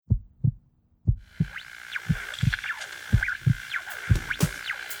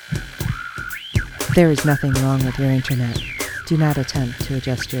There is nothing wrong with your internet. Do not attempt to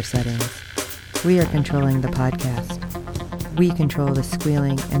adjust your settings. We are controlling the podcast. We control the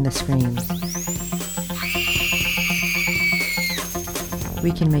squealing and the screams.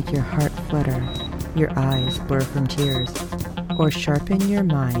 We can make your heart flutter, your eyes blur from tears, or sharpen your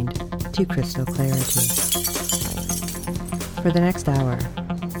mind to crystal clarity. For the next hour,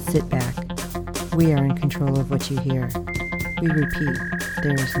 sit back. We are in control of what you hear. We repeat,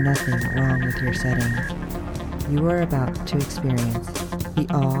 there is nothing wrong with your settings. You are about to experience the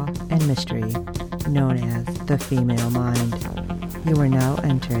awe and mystery known as the female mind. You are now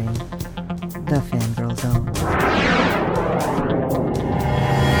entering the Fangirl Zone.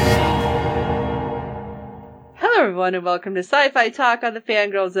 Hello everyone and welcome to Sci-Fi Talk on the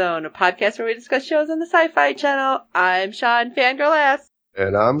Fangirl Zone, a podcast where we discuss shows on the Sci-Fi Channel. I'm Sean, Fangirl Ass.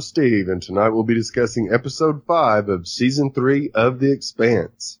 And I'm Steve, and tonight we'll be discussing episode 5 of season 3 of The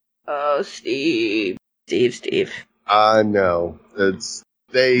Expanse. Oh, Steve. Steve. I know.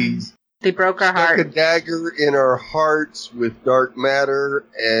 They broke our heart. Stuck a dagger in our hearts with dark matter,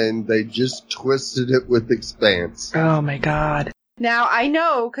 and they just twisted it with Expanse. Oh my god. Now, I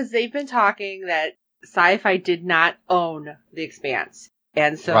know, because they've been talking that Sci-Fi did not own The Expanse.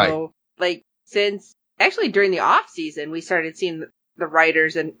 And so, since, actually during the off-season, we started seeing the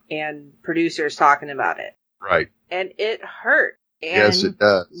writers and producers talking about it. Right. And it hurt. And yes, it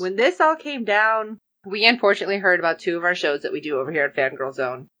does. When this all came down, we unfortunately heard about 2 of our shows that we do over here at Fangirl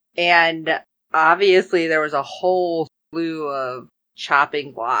Zone. And obviously there was a whole slew of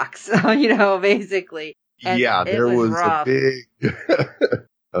chopping blocks, basically. And yeah, there was rough. a big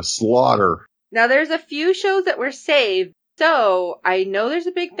a slaughter. Now, there's a few shows that were saved. So I know there's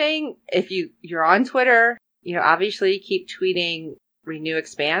a big thing. If you're on Twitter, obviously keep tweeting Renew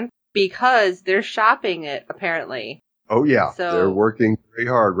Expand because they're shopping it, apparently. Oh, yeah. So, they're working very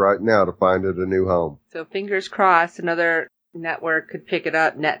hard right now to find it a new home. So fingers crossed another network could pick it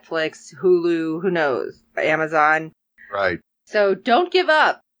up. Netflix, Hulu, who knows? Amazon. Right. So don't give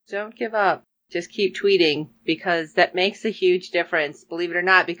up. Don't give up. Just keep tweeting because that makes a huge difference, believe it or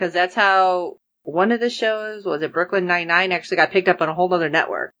not, because that's how one of the shows, was it Brooklyn Nine-Nine, actually got picked up on a whole other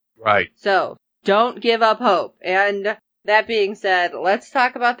network. Right. So don't give up hope. And that being said, let's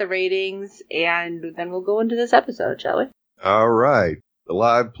talk about the ratings, and then we'll go into this episode, shall we? All right. The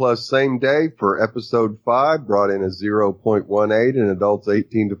Live Plus Same Day for episode 5 brought in a 0.18 in adults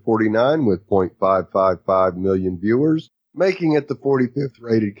 18 to 49 with 0.555 million viewers, making it the 45th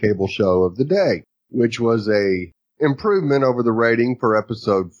rated cable show of the day, which was a improvement over the rating for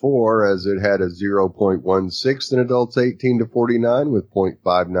episode 4 as it had a 0.16 in adults 18 to 49 with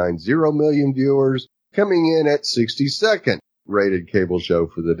 0.590 million viewers, coming in at 62nd rated cable show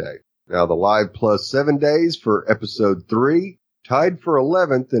for the day. Now the Live Plus 7 days for episode 3 tied for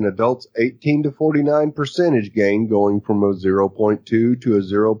 11th in adults 18 to 49 percentage gain, going from a 0.2 to a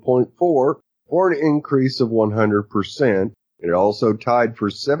 0.4 for an increase of 100%. It also tied for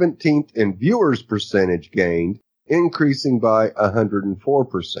 17th in viewers percentage gained, increasing by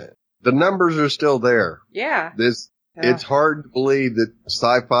 104%. The numbers are still there. Yeah. It's hard to believe that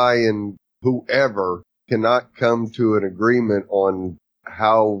Sci-Fi and whoever cannot come to an agreement on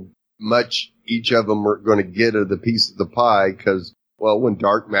how much each of them are going to get of the piece of the pie, because, when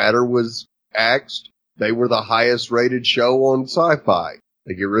Dark Matter was axed, they were the highest rated show on Sci-Fi.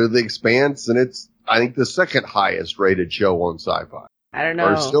 They get rid of The Expanse, and it's, I think, the second highest rated show on Sci-Fi. I don't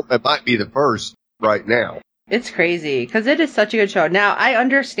know. It might be the first right now. It's crazy, because it is such a good show. Now, I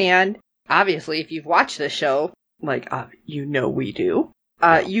understand, obviously, if you've watched the show, we do,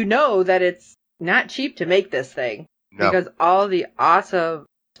 you know that it's not cheap to make this thing. No. Because all the awesome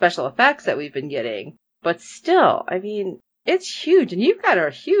special effects that we've been getting. But still, it's huge. And you've got a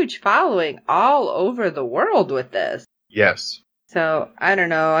huge following all over the world with this. Yes. So, I don't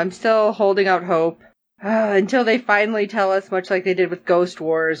know. I'm still holding out hope until they finally tell us, much like they did with Ghost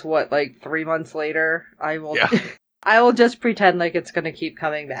Wars, 3 months later. I will just pretend like it's going to keep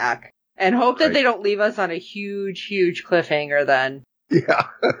coming back. And hope that they don't leave us on a huge, huge cliffhanger then. Yeah.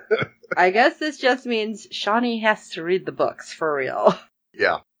 I guess this just means Shawnee has to read the books, for real.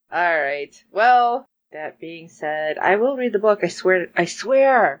 Yeah. Alright. Well, that being said, I will read the book. I swear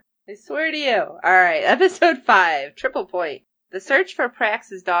to you. Alright, episode 5, Triple Point. The search for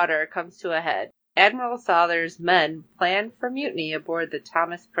Prax's daughter comes to a head. Admiral Souther's men plan for mutiny aboard the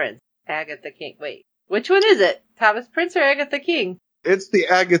Thomas Prince, Agatha King. Wait, which one is it? Thomas Prince or Agatha King? It's the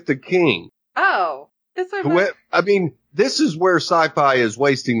Agatha King. Oh, that's what this is where Sci-Fi is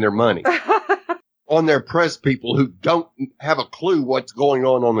wasting their money. On their press people who don't have a clue what's going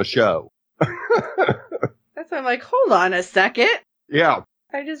on the show. That's why I'm like, hold on a second. Yeah.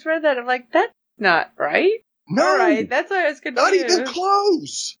 I just read that. I'm like, not right. No, All right, that's why I was confused. not even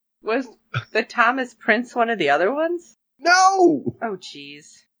close. Was the Thomas Prince one of the other ones? No. Oh, jeez.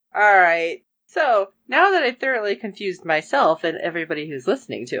 All right. So, now that I've thoroughly confused myself and everybody who's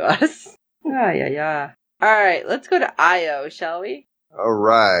listening to us. Yeah. All right, let's go to Io, shall we? All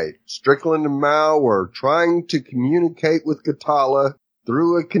right. Strickland and Mao were trying to communicate with Katala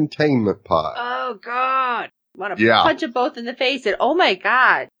through a containment pod. Oh, God. I want to punch them both in the face. And, oh, my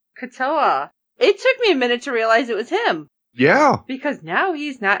God. Katoa. It took me a minute to realize it was him. Yeah. Because now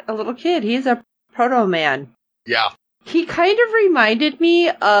he's not a little kid. He's a proto-man. Yeah. He kind of reminded me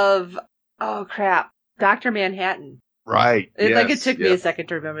of, oh, crap, Dr. Manhattan. Right. It took me a second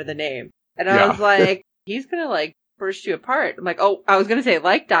to remember the name. And I was like, he's going to, burst you apart. I'm like, oh, I was going to say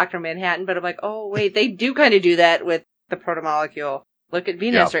like Dr. Manhattan, but I'm like, oh, wait, they do kind of do that with the protomolecule. Look at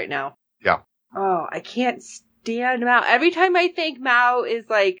Venus right now. Yeah. Oh, I can't stand Mao. Every time I think Mao is,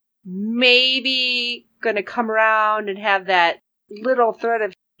 maybe going to come around and have that little thread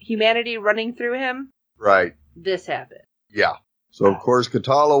of humanity running through him. Right. This happened. Yeah. So, of course,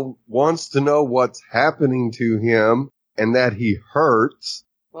 Katala wants to know what's happening to him and that he hurts.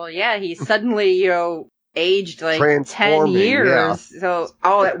 Well, yeah, he's suddenly, aged 10 years. Yeah. So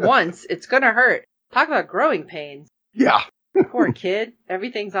all at once, it's going to hurt. Talk about growing pains. Yeah. Poor kid.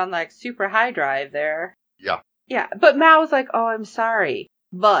 Everything's on super high drive there. Yeah. Yeah. But Mao's like, oh, I'm sorry.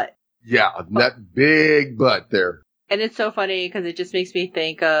 But. Yeah. That big butt there. And it's so funny because it just makes me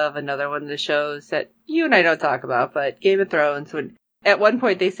think of another one of the shows that you and I don't talk about, but Game of Thrones. When at one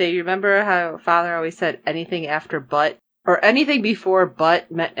point they say, you remember how Father always said anything after but or anything before but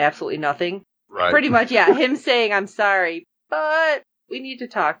meant absolutely nothing? Right. Pretty much, yeah. Him saying, I'm sorry, but we need to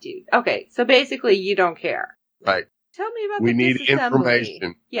talk to you. Okay, so basically you don't care. Right. Tell me about we the need disassembly.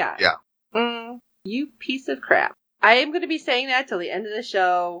 Information. Yeah. Yeah. You piece of crap. I am going to be saying that till the end of the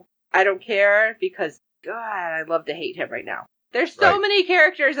show. I don't care because, God, I love to hate him right now. There's so many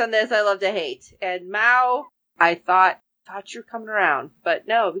characters on this I love to hate. And Mao, I thought you were coming around. But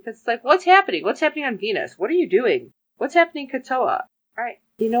no, because it's like, what's happening? What's happening on Venus? What are you doing? What's happening in Katoa? All right.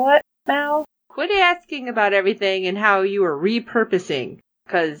 You know what, Mao? Quit asking about everything and how you were repurposing.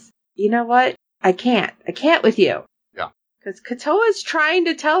 Because, you know what? I can't with you. Yeah. Because Katoa's trying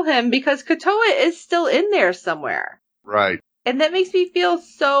to tell him because Katoa is still in there somewhere. Right. And that makes me feel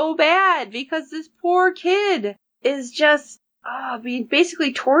so bad because this poor kid is just being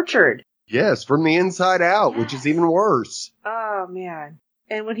basically tortured. Yes, from the inside out, which is even worse. Oh, man.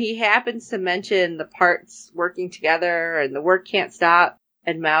 And when he happens to mention the parts working together and the work can't stop,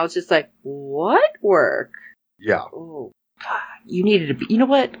 and Mao's just like, what work? Yeah. Oh, God. You needed to be, you know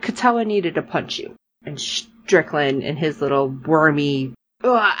what? Katoa needed to punch you. And Strickland and his little wormy,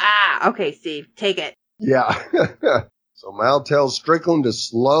 okay, Steve, take it. Yeah. So Mao tells Strickland to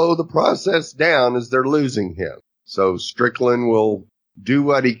slow the process down as they're losing him. So Strickland will do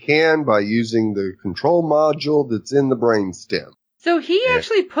what he can by using the control module that's in the brainstem. So he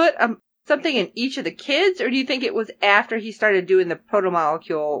actually put something in each of the kids, or do you think it was after he started doing the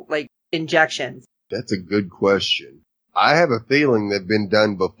protomolecule, injections? That's a good question. I have a feeling they've been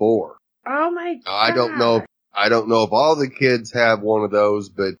done before. Oh my God. I don't know if all the kids have one of those,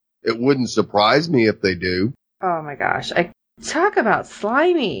 but it wouldn't surprise me if they do. Oh my gosh. Talk about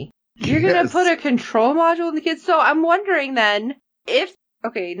slimy. You're going to put a control module in the kids. So I'm wondering then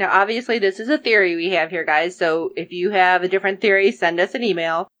okay, now obviously this is a theory we have here, guys. So if you have a different theory, send us an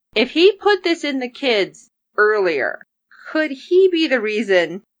email. If he put this in the kids earlier, could he be the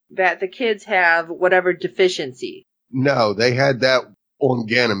reason that the kids have whatever deficiency? No, they had that on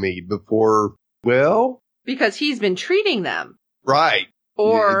Ganymede before, because he's been treating them. Right.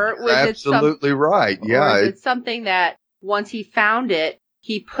 Or You're was absolutely right. Yeah. Or is it something that once he found it,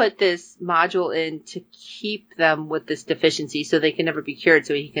 he put this module in to keep them with this deficiency so they can never be cured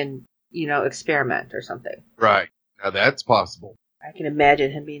so he can, experiment or something. Right. Now that's possible. I can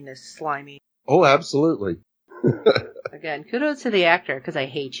imagine him being this slimy. Oh, absolutely. Again, kudos to the actor because I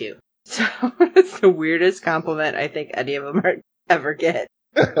hate you. So it's the weirdest compliment I think any of them ever get.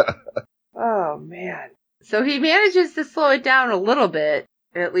 Oh, man. So he manages to slow it down a little bit,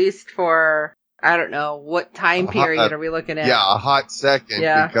 at least for, I don't know, what time period are we looking at? Yeah, a hot second,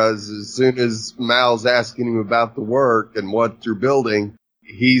 because as soon as Mal's asking him about the work and what they're building,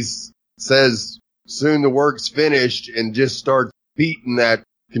 he says soon the work's finished and just starts beating that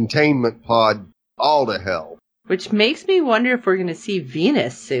containment pod all to hell. Which makes me wonder if we're going to see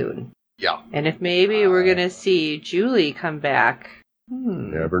Venus soon. Yeah. And if maybe we're going to see Julie come back.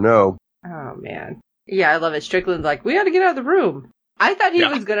 Never know. Oh, man. Yeah, I love it. Strickland's like, we got to get out of the room. I thought he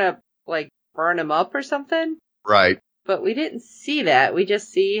was going to, burn him up or something. Right. But we didn't see that. We just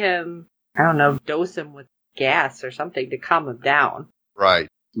see him I don't know, dose him with gas or something to calm him down. Right.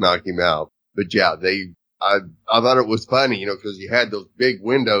 Knock him out. But yeah, I thought it was funny, you know, cause you had those big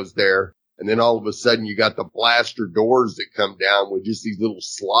windows there. And then all of a sudden you got the blaster doors that come down with just these little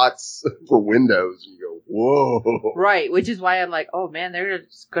slots for windows. And you go, whoa. Right. Which is why I'm like, oh man, they're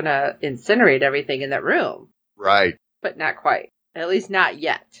just going to incinerate everything in that room. Right. But not quite. At least not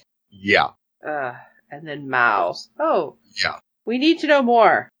yet. Yeah. And then Mao. Oh. Yeah. We need to know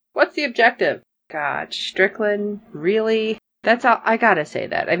more. What's the objective? God, Strickland, really? That's all. I gotta say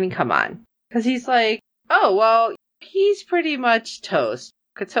that. I mean, come on. Because he's like, oh, well, he's pretty much toast.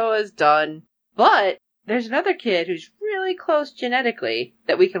 Katoa's done. But there's another kid who's really close genetically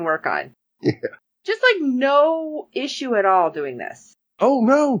that we can work on. Yeah. Just like no issue at all doing this. Oh,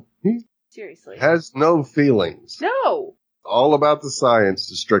 no. He Seriously. has no feelings. No. All about the science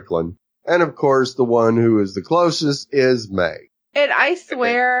to Strickland. And of course, the one who is the closest is May. And I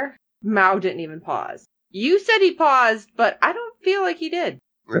swear, Mao didn't even pause. You said he paused, but I don't feel like he did.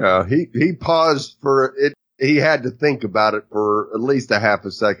 Yeah, he paused for it. He had to think about it for at least a half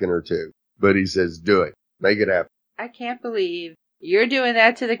a second or two. But he says, do it. Make it happen. I can't believe you're doing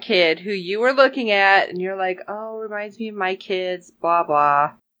that to the kid who you were looking at, and you're like, oh, reminds me of my kids, blah,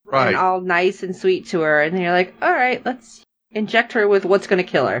 blah. Right. And all nice and sweet to her. And then you're like, all right, let's inject her with what's going to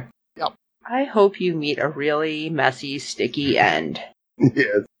kill her. Yep. I hope you meet a really messy, sticky end.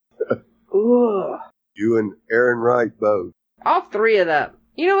 Yes. Ooh. You and Aaron Wright both. All three of them.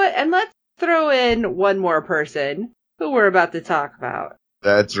 You know what? And let's throw in one more person who we're about to talk about.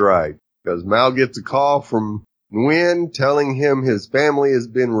 That's right. Because Mal gets a call from Nguyen telling him his family has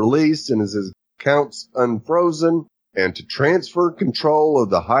been released and his accounts unfrozen, and to transfer control of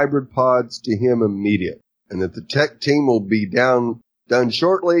the hybrid pods to him immediately. And that the tech team will be done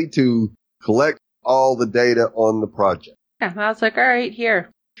shortly to collect all the data on the project. Yeah, I was like, all right, here,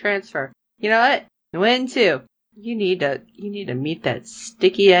 transfer. You know what? Nguyen too. You need to meet that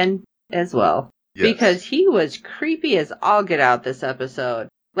sticky end as well. Yes. Because he was creepy as all get out this episode.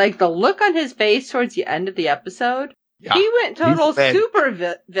 Like the look on his face towards the end of the episode, Yeah, he went total mad.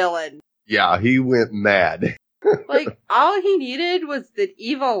 super villain. Yeah, he went mad. Like all he needed was the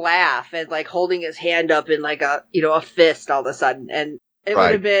evil laugh and like holding his hand up in like a fist all of a sudden, and it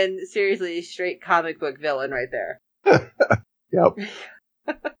would have been seriously a straight comic book villain right there. Yep.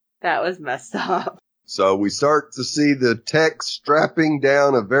 That was messed up. So we start to see the tech strapping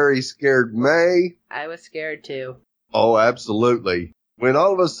down a very scared May. I was scared too. Oh, absolutely. When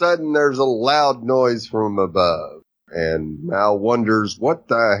all of a sudden there's a loud noise from above, and Mal wonders what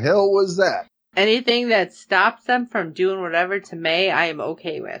the hell was that? Anything that stops them from doing whatever to May, I am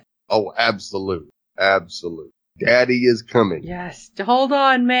okay with. Oh, absolutely. Absolutely. Daddy is coming. Yes. Hold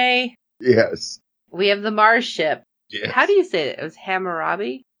on, May. Yes. We have the Mars ship. Yes. How do you say it? It was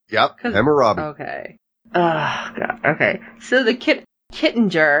Hammurabi? Yep. Hammurabi. Okay. Oh, God. Okay. So the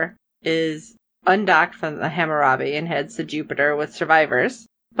Kittinger is undocked from the Hammurabi and heads to Jupiter with survivors.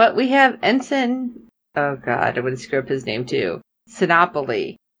 But we have Ensign, oh God, I would screw up his name too,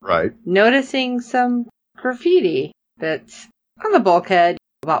 Sinopoli, Right. noticing some graffiti that's on the bulkhead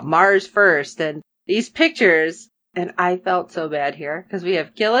about Mars first and these pictures. And I felt so bad here because we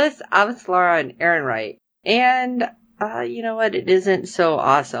have Gillis, Avaslara, and Aaron Wright. And you know what? It isn't so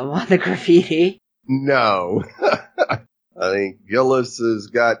awesome on the graffiti. No. I think Gillis has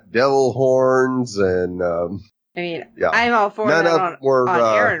got devil horns and, I mean, yeah. I'm all for None that of them were,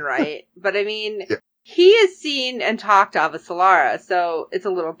 on Aaron Wright. But I mean, yeah. he has seen and talked to Avaslara, so it's a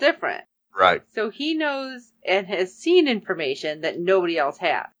little different. Right. So he knows and has seen information that nobody else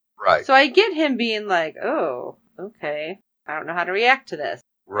has. Right. So I get him being like, oh, okay, I don't know how to react to this.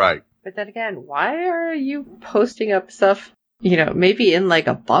 Right. But then again, why are you posting up stuff, maybe in like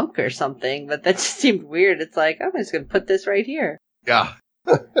a bunk or something? But that just seemed weird. It's like, I'm just going to put this right here. Yeah.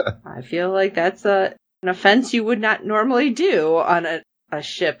 I feel like that's an offense you would not normally do on a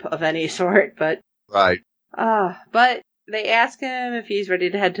ship of any sort, but... Right. But they ask him if he's ready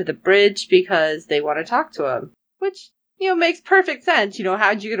to head to the bridge because they want to talk to him. Which, makes perfect sense.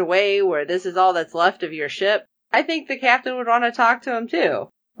 How'd you get away where this is all that's left of your ship? I think the captain would want to talk to him too.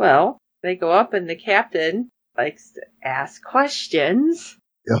 Well, they go up and the captain likes to ask questions.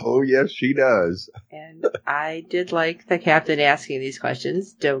 Oh, yes, she does. And I did like the captain asking these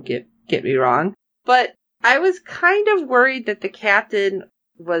questions. Don't get me wrong. But I was kind of worried that the captain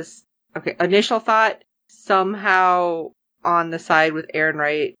was, initial thought, somehow on the side with Aaron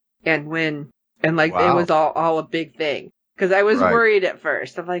Wright and Nguyen. And it was all a big thing. Because I was worried at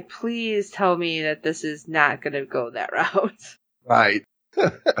first. I'm like, please tell me that this is not going to go that route. Right.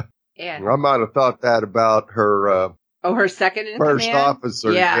 And I might have thought that about her her second in first command?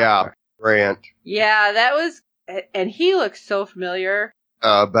 officer. Yeah. Grant. Yeah, that was, and he looks so familiar.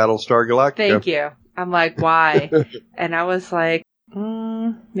 Battlestar Galactica. Thank you. I'm like, why? And I was like,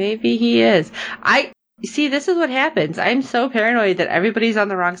 maybe he is. See, this is what happens. I'm so paranoid that everybody's on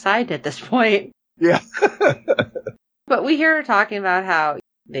the wrong side at this point. Yeah. But we hear her talking about how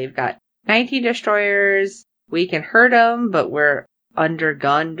they've got 19 destroyers. We can hurt them, but we're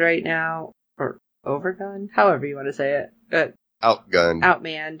undergunned right now. Or overgunned? However you want to say it. Outgunned.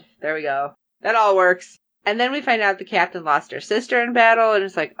 Outmanned. There we go. That all works. And then we find out the captain lost her sister in battle, and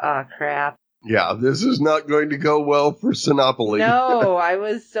it's like, oh, crap. Yeah, this is not going to go well for Sinopoli. No, I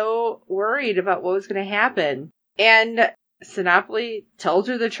was so worried about what was going to happen. And Sinopoli tells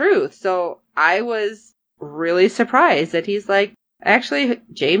her the truth. So I was really surprised that he's like, actually,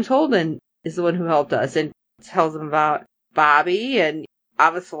 James Holden is the one who helped us, and tells him about Bobby and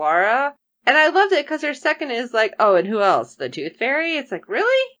Avasarala. And I loved it because her second is like, oh, and who else? The Tooth Fairy? It's like,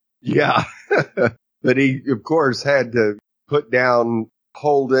 really? Yeah. But he, of course, had to put down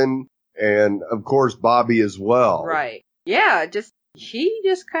Holden and, of course, Bobby as well. Right. Yeah, he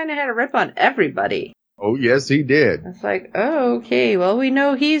just kind of had a rip on everybody. Oh, yes, he did. It's like, oh, okay, well, we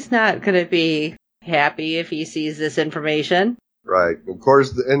know he's not going to be happy if he sees this information. Right. Of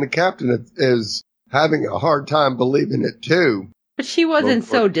course, and the captain is having a hard time believing it, too. But she wasn't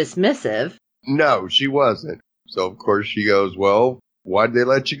so dismissive. No, she wasn't. So, of course, she goes, well, why'd they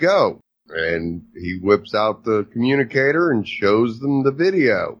let you go? And he whips out the communicator and shows them the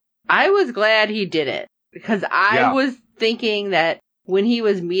video. I was glad he did it, because I was thinking that when he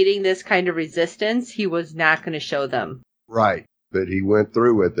was meeting this kind of resistance, he was not going to show them. Right. But he went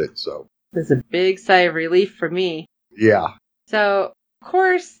through with it, so. It was a big sigh of relief for me. Yeah. So, of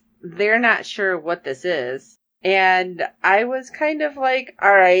course, they're not sure what this is. And I was kind of like,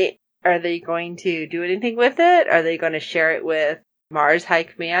 all right, are they going to do anything with it? Are they going to share it with Mars High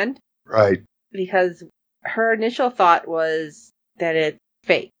Command? Right. Because her initial thought was that it's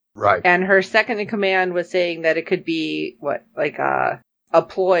fake. Right. And her second in command was saying that it could be, a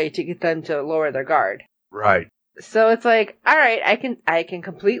ploy to get them to lower their guard. Right. So it's like, all right, I can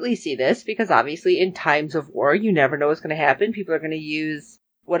completely see this, because obviously in times of war, you never know what's going to happen. People are going to use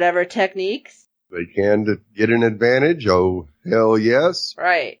whatever techniques they can to get an advantage. Oh, hell yes.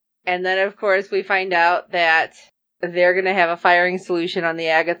 Right. And then, of course, we find out that they're going to have a firing solution on the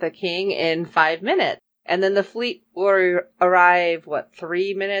Agatha King in 5 minutes. And then the fleet will arrive,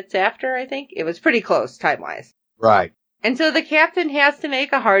 3 minutes after, I think? It was pretty close, time-wise. Right. And so the captain has to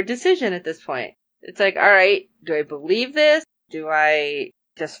make a hard decision at this point. It's like, all right, do I believe this? Do I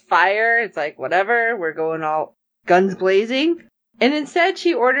just fire? It's like, whatever, we're going all guns blazing. And instead,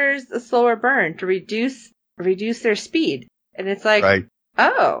 she orders a slower burn to reduce their speed. And it's like, right.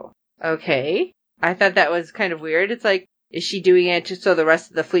 Oh, okay. I thought that was kind of weird. It's like, is she doing it just so the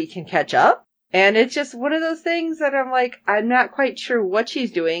rest of the fleet can catch up? And it's just one of those things that I'm like, I'm not quite sure what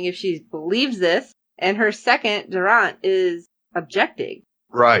she's doing, if she believes this, and her second, Durant, is objecting.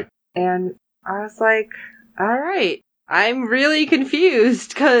 Right. And I was like, all right, I'm really confused,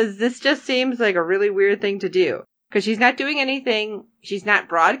 because this just seems like a really weird thing to do. Because she's not doing anything, she's not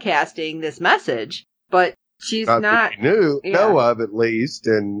broadcasting this message, but she's not that we know of, at least.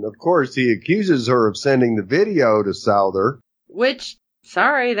 And, of course, he accuses her of sending the video to Souther. Which,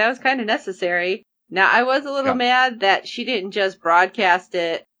 sorry, that was kind of necessary. Now, I was a little mad that she didn't just broadcast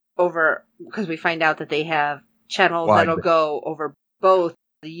it over, because we find out that they have channels that'll go over both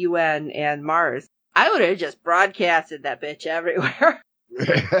the UN and Mars. I would have just broadcasted that bitch everywhere.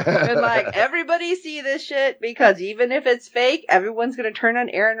 And like, everybody see this shit, because even if it's fake, everyone's going to turn on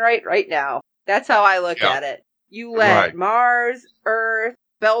Aaron Wright right now. That's how I look at it. You let Mars, Earth,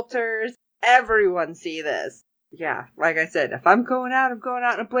 Belters, everyone see this. Yeah, like I said, if I'm going out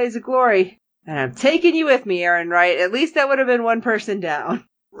in a blaze of glory. And I'm taking you with me, Aaron Wright. At least that would have been one person down.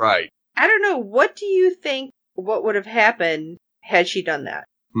 Right. I don't know. What do you think what would have happened had she done that?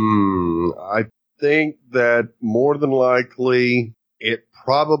 I think that more than likely it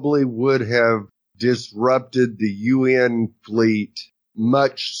probably would have disrupted the UN fleet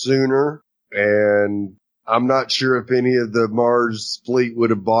much sooner. And I'm not sure if any of the Mars fleet would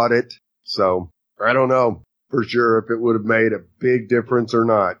have bought it. So I don't know for sure if it would have made a big difference or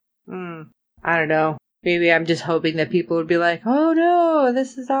not. I don't know. Maybe I'm just hoping that people would be like, oh no,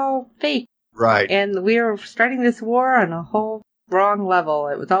 this is all fake. Right. And we are starting this war on a whole wrong level.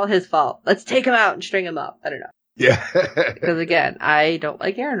 It was all his fault. Let's take him out and string him up. I don't know. Yeah. Because again, I don't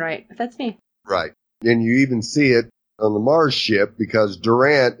like Aaron Wright, but that's me. Right. And you even see it on the Mars ship, because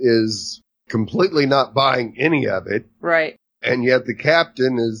Durant is completely not buying any of it. Right. And yet the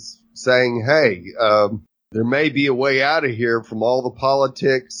captain is saying, hey, there may be a way out of here from all the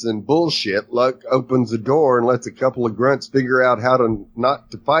politics and bullshit. Luck opens the door and lets a couple of grunts figure out how to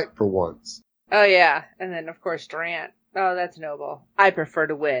not to fight for once. Oh, yeah. And then, of course, Durant. Oh, that's noble. I prefer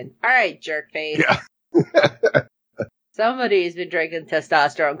to win. All right, jerkface. Yeah. Somebody's been drinking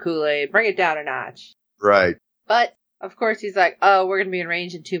testosterone Kool-Aid. Bring it down a notch. Right. But, of course, he's like, oh, we're going to be in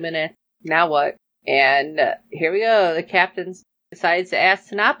range in 2 minutes. Now what? And here we go. The captain decides to ask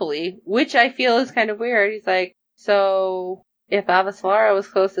Sinopoli, which I feel is kind of weird. He's like, so if Avasarala was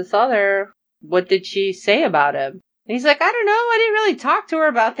close to Souther, what did she say about him? And he's like, I don't know. I didn't really talk to her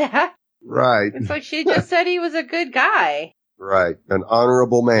about that. Right. It's like she just said he was a good guy. Right. An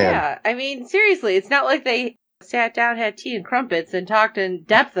honorable man. Yeah. I mean, seriously, it's not like they sat down, had tea and crumpets, and talked in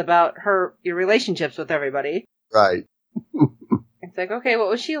depth about your relationships with everybody. Right. It's like, okay, what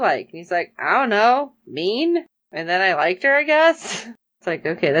was she like? And he's like, I don't know, mean? And then I liked her, I guess? It's like,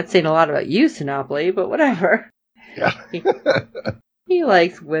 okay, that's saying a lot about you, Sinopoli, but whatever. Yeah. He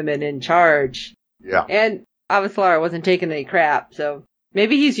likes women in charge. Yeah. And Avasarala wasn't taking any crap, so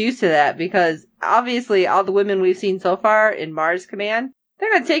maybe he's used to that, because obviously all the women we've seen so far in Mars Command,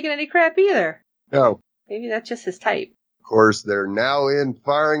 they're not taking any crap either. No. Maybe that's just his type. Of course, they're now in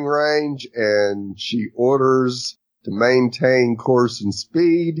firing range, and she orders to maintain course and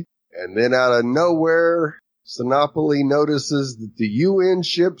speed. And then out of nowhere, Sinopoli notices that the UN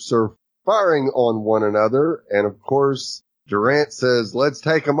ships are firing on one another. And of course, Durant says, let's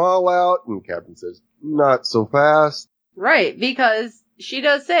take them all out. And Captain says, not so fast. Right, because she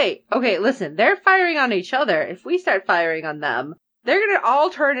does say, okay, listen, they're firing on each other. If we start firing on them, they're going to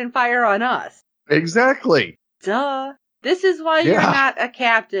all turn and fire on us. Exactly. Duh. This is why you're not a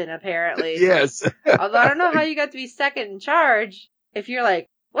captain, apparently. Yes. Although I don't know how you got to be second in charge if you're like,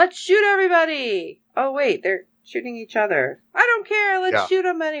 let's shoot everybody. Oh, wait, they're shooting each other. I don't care. Let's shoot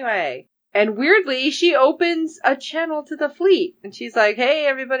them anyway. And weirdly, she opens a channel to the fleet. And she's like, hey,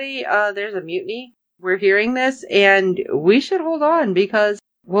 everybody, there's a mutiny. We're hearing this, and we should hold on because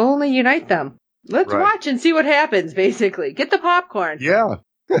we'll only unite them. Let's watch and see what happens, basically. Get the popcorn. Yeah.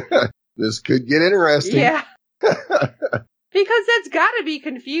 This could get interesting. Yeah. Because that's gotta be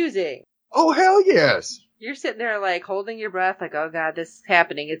confusing. Oh, hell yes. You're sitting there like holding your breath like, oh god, this is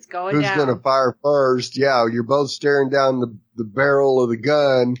happening. It's going down. Who's going to fire first? Yeah, you're both staring down the barrel of the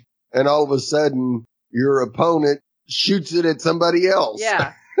gun, and all of a sudden your opponent shoots it at somebody else.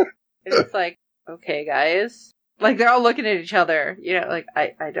 Yeah. And it's like, okay, guys. Like they're all looking at each other. You know, like,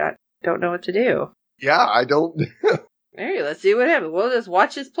 I don't know what to do. Yeah, I don't. Hey, let's see what happens. We'll just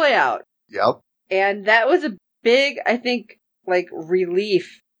watch this play out. Yep. And that was a big, I think, like,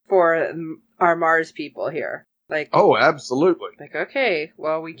 relief for our Mars people here. Like, oh, absolutely. Like, okay,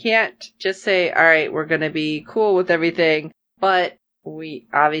 well, we can't just say, all right, we're going to be cool with everything, but we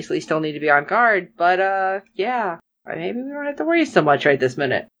obviously still need to be on guard. But, yeah, maybe we don't have to worry so much right this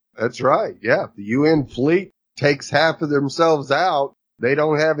minute. That's right. Yeah. If the UN fleet takes half of themselves out, they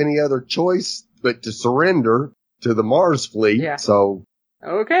don't have any other choice but to surrender to the Mars fleet. Yeah. So.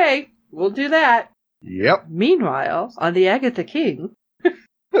 Okay, we'll do that. Yep. Meanwhile, on the Agatha King,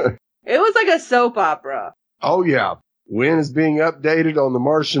 it was like a soap opera. Oh, yeah. Wynn is being updated on the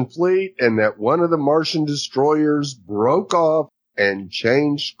Martian fleet and that one of the Martian destroyers broke off and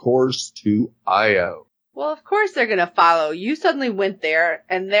changed course to Io. Well, of course they're going to follow. You suddenly went there,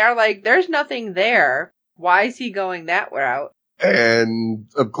 and they're like, there's nothing there. Why is he going that route? And,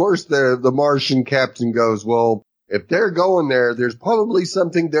 of course, the Martian captain goes, well, if they're going there, there's probably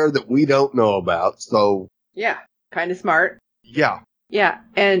something there that we don't know about, so. Yeah, kind of smart. Yeah. Yeah,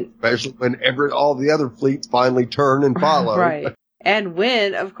 and. Especially whenever all the other fleets finally turn and follow. Right. And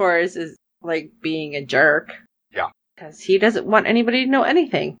Wynn, of course, is, like, being a jerk. Yeah. Because he doesn't want anybody to know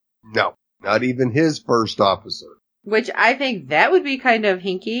anything. No, not even his first officer. Which I think that would be kind of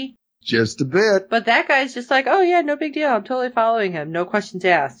hinky. Just a bit. But that guy's just like, oh yeah, no big deal. I'm totally following him. No questions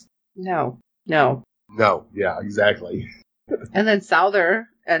asked. No. No, yeah, exactly. And then Souther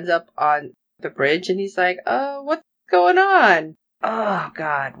ends up on the bridge and he's like, oh, what's going on? Oh,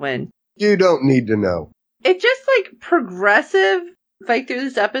 God, Wynn. You don't need to know. It just, like, progressive, like, through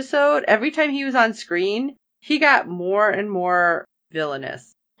this episode, every time he was on screen, he got more and more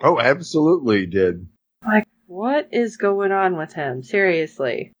villainous. Oh, absolutely did. Like, what is going on with him?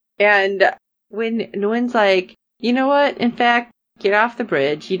 Seriously. And when Wynn's like, you know what? In fact, get off the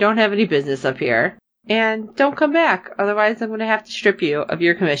bridge. You don't have any business up here. And don't come back. Otherwise, I'm going to have to strip you of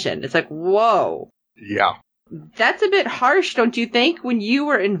your commission. It's like, whoa. Yeah. That's a bit harsh, don't you think? When you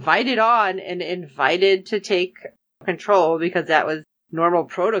were invited on and invited to take control because that was normal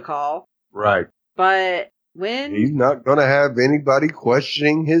protocol. Right. But Wynn... He's not going to have anybody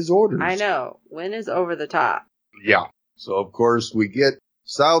questioning his orders. I know. Wynn is over the top. Yeah. So, of course, we get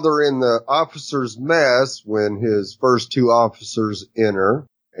Souther in the officer's mess when his first two officers enter,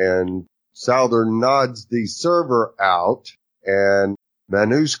 and Souther nods the server out, and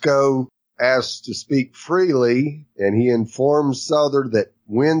Manusco asks to speak freely, and he informs Souther that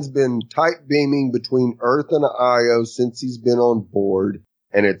Wynn's been tight beaming between Earth and Io since he's been on board,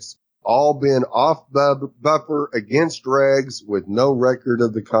 and it's all been off buffer against regs with no record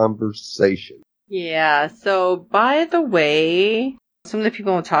of the conversation. Yeah, so by the way, some of the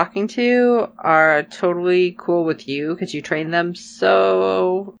people I'm talking to are totally cool with you because you train them.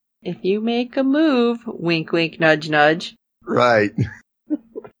 So if you make a move, wink, wink, nudge, nudge. Right. And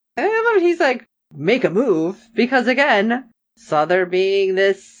I love it. He's like, make a move. Because again, Souther being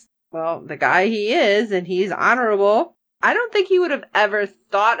this, well, the guy he is, and he's honorable. I don't think he would have ever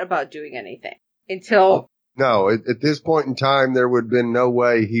thought about doing anything until... No, at this point in time, there would have been no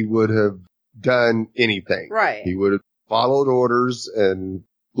way he would have done anything. Right. He would have followed orders and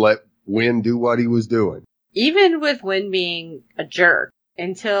let Wynn do what he was doing. Even with Wynn being a jerk,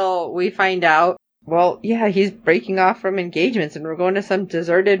 until we find out, well, yeah, he's breaking off from engagements and we're going to some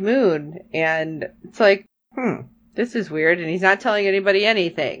deserted moon. And it's like, this is weird. And he's not telling anybody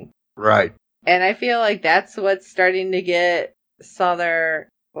anything. Right. And I feel like that's what's starting to get Souther,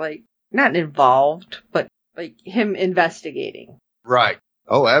 like, not involved, but like him investigating. Right.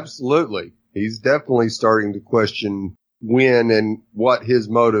 Oh, absolutely. He's definitely starting to question Wynn and what his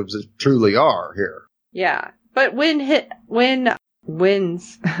motives truly are here. Yeah. But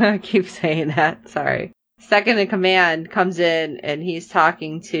Wynn's, I keep saying that, sorry. Second in command comes in and he's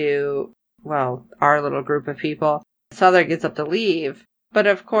talking to, well, our little group of people. Souther gets up to leave. But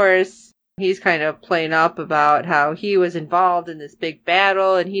of course, he's kind of playing up about how he was involved in this big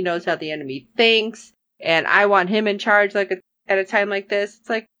battle and he knows how the enemy thinks. And I want him in charge at a time like this. It's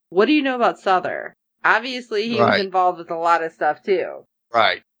like, what do you know about Souther? Obviously, he was involved with a lot of stuff too.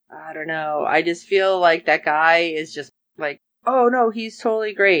 Right. I don't know. I just feel like that guy is just like, oh no, he's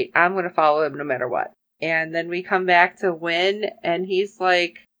totally great. I'm going to follow him no matter what. And then we come back to Wynn and he's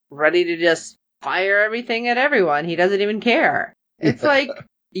like ready to just fire everything at everyone. He doesn't even care. It's like,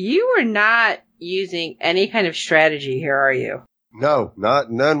 you are not using any kind of strategy here, are you? No,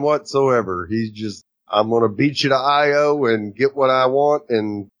 none whatsoever. He's just, I'm going to beat you to Io and get what I want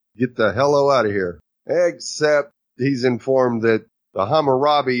and get the hello out of here. Except he's informed that the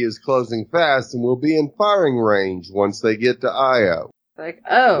Hammurabi is closing fast and will be in firing range once they get to Io. Like,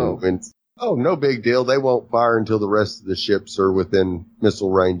 oh. No big deal. They won't fire until the rest of the ships are within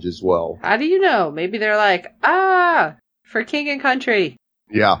missile range as well. How do you know? Maybe they're like, for king and country.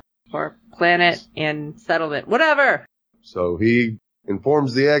 Yeah. Or planet and settlement. Whatever. So he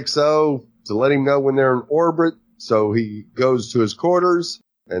informs the XO to let him know when they're in orbit. So he goes to his quarters,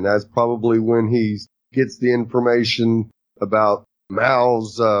 and that's probably when he gets the information about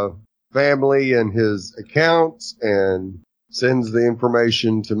Mal's family and his accounts, and sends the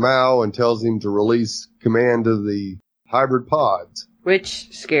information to Mal and tells him to release command of the hybrid pods.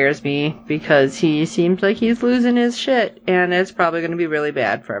 Which scares me, because he seems like he's losing his shit, and it's probably going to be really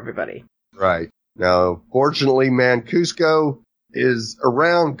bad for everybody. Right. Now, fortunately, Mancuso is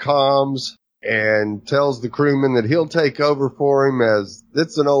around comms and tells the crewman that he'll take over for him, as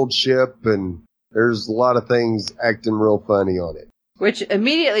it's an old ship and there's a lot of things acting real funny on it. Which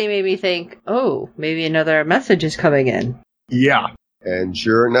immediately made me think, oh, maybe another message is coming in. Yeah. And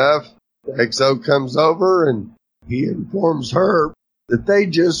sure enough, the XO comes over and he informs her that they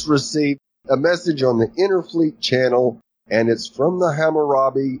just received a message on the Interfleet channel, and it's from the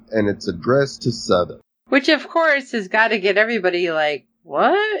Hammurabi, and it's addressed to Souther. Which, of course, has got to get everybody like,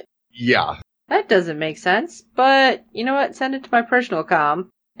 what? Yeah. That doesn't make sense. But, you know what? Send it to my personal comm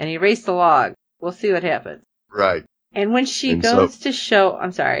and erase the log. We'll see what happens. Right. And when she goes to show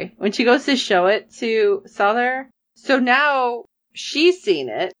it to Souther, so now she's seen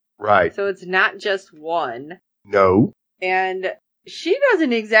it. Right. So it's not just one. No. And she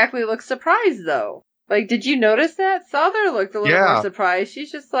doesn't exactly look surprised, though. Like, did you notice that? Souther looked a little more surprised.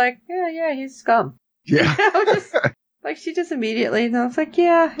 She's just like, yeah, he's scum. Yeah. She just immediately, and I was like,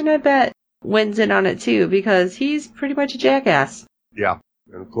 yeah, and I bet Wynn's in on it too, because he's pretty much a jackass. Yeah.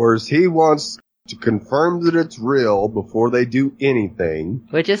 And of course, he wants to confirm that it's real before they do anything.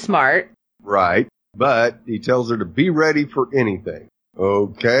 Which is smart. Right. But he tells her to be ready for anything.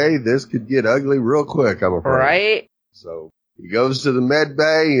 Okay, this could get ugly real quick, I'm afraid. Right. So he goes to the med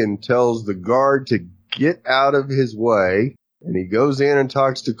bay and tells the guard to get out of his way, and he goes in and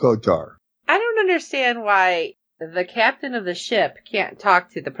talks to Kotar. I don't understand why the captain of the ship can't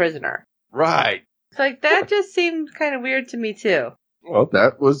talk to the prisoner. Right. It's like, that just seemed kind of weird to me, too. Well,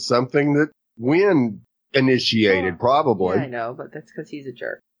 that was something that Wynn initiated, probably. Yeah, I know, but that's because he's a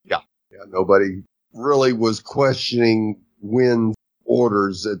jerk. Yeah, nobody really was questioning Wynn's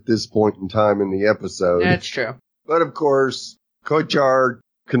orders at this point in time in the episode. That's true. But of course, Kochar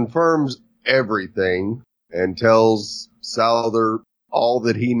confirms everything and tells Souther all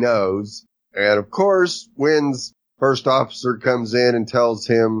that he knows. And of course, Wynn's first officer comes in and tells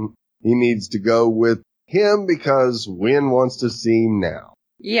him he needs to go with him because Wynn wants to see him now.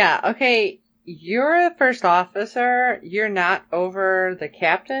 Yeah, okay, you're the first officer. You're not over the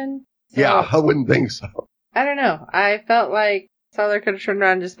captain. So, Yeah, I wouldn't think so. I don't know. I felt like Souther could have turned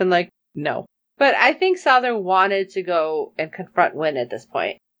around and just been like, no. But I think Souther wanted to go and confront Wynn at this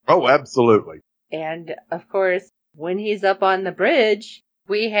point. Oh, absolutely. And, of course, when he's up on the bridge,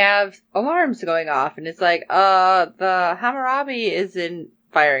 we have alarms going off. And it's like, the Hammurabi is in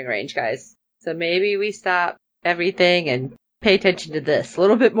firing range, guys. So maybe we stop everything and pay attention to this. A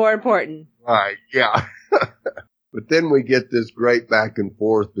little bit more important. Right, yeah. But then we get this great back and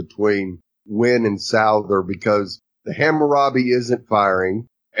forth between Wynn and Souther because the Hammurabi isn't firing.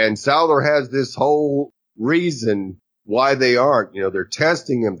 And Souther has this whole reason why they aren't. You know, they're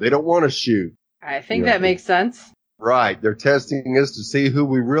testing him. They don't want to shoot. I think that makes sense. Right. They're testing us to see who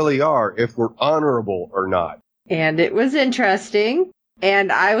we really are, if we're honorable or not. And it was interesting.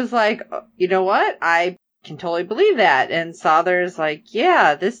 And I was like, you know what? I can totally believe that. And Souther's like,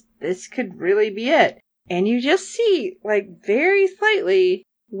 yeah, this could really be it. And you just see, like, very slightly,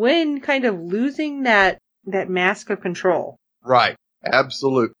 Wynn kind of losing that mask of control. Right.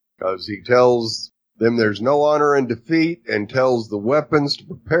 Absolutely. Because he tells them there's no honor in defeat and tells the weapons to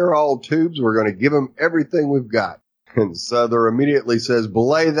prepare all tubes. We're going to give them everything we've got. And Souther immediately says,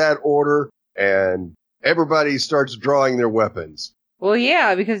 belay that order. And everybody starts drawing their weapons. Well,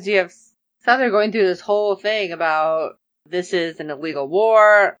 yeah, because you have Souther going through this whole thing about this is an illegal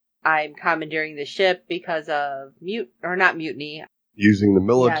war. I'm commandeering the ship because of not mutiny. Using the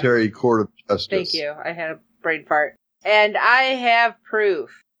military court of justice. Thank you. I had a brain fart. And I have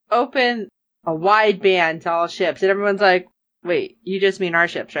proof. Open a wide ban to all ships. And everyone's like, wait, you just mean our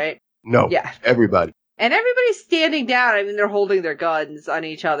ships, right? No. Yeah. Everybody. And everybody's standing down. I mean, they're holding their guns on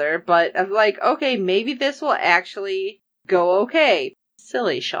each other. But I'm like, okay, maybe this will actually go okay.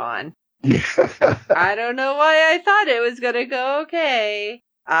 Silly Sean. I don't know why I thought it was going to go okay.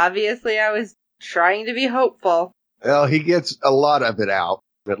 Obviously, I was trying to be hopeful. Well, he gets a lot of it out.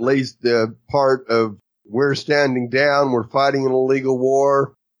 At least the part of we're standing down, we're fighting an illegal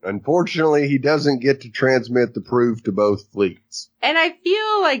war. Unfortunately, he doesn't get to transmit the proof to both fleets. And I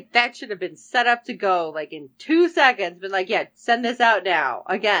feel like that should have been set up to go, like, in 2 seconds. Been like, yeah, send this out now.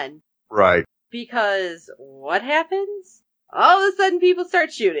 Again. Right. Because what happens? All of a sudden, people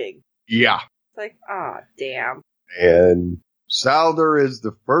start shooting. Yeah. It's like, oh, damn. And Souther is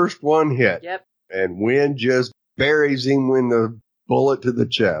the first one hit. Yep. And Wynn just buries him with the bullet to the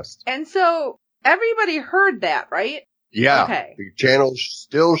chest. And so, everybody heard that, right? Yeah. Okay. The channel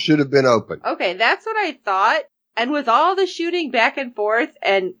still should have been open. Okay, that's what I thought. And with all the shooting back and forth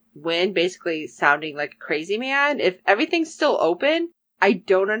and Wynn basically sounding like a crazy man, if everything's still open, I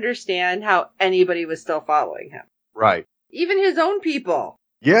don't understand how anybody was still following him. Right. Even his own people.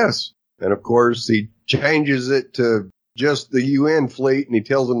 Yes. And of course, he changes it to just the UN fleet, and he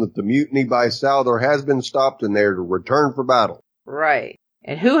tells them that the mutiny by Souther has been stopped and they're to return for battle. Right.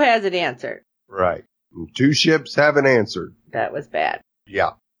 And who hasn't answered? Right. And 2 ships haven't answered. That was bad.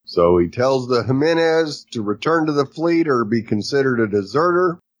 Yeah. So he tells the Jimenez to return to the fleet or be considered a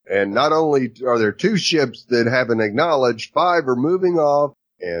deserter. And not only are there 2 ships that haven't acknowledged, 5 are moving off,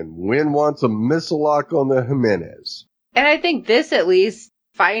 and Wynn wants a missile lock on the Jimenez. And I think this at least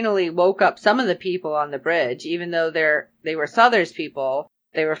finally woke up some of the people on the bridge, even though they were Souther's people.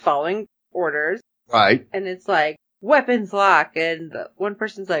 They were following orders. Right. And it's like, weapons lock. And one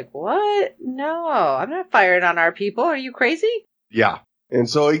person's like, what? No, I'm not firing on our people. Are you crazy? Yeah. And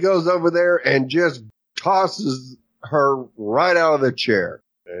so he goes over there and just tosses her right out of the chair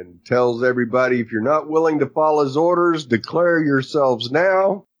and tells everybody, if you're not willing to follow his orders, declare yourselves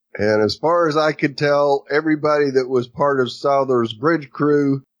now. And as far as I could tell, everybody that was part of Souther's bridge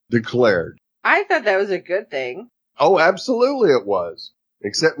crew declared. I thought that was a good thing. Oh, absolutely it was.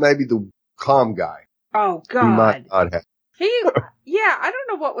 Except maybe the comm guy. Oh, God. He might not have. Yeah, I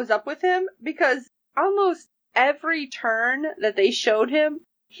don't know what was up with him, because almost every turn that they showed him,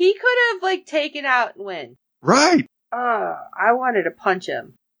 he could have, like, taken out and win. Right. I wanted to punch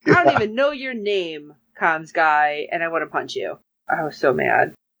him. Yeah. I don't even know your name, comms guy, and I want to punch you. I was so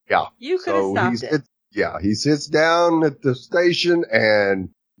mad. Yeah. You could have stopped it. Yeah, he sits down at the station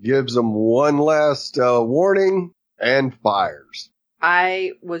and gives them one last warning, and fires.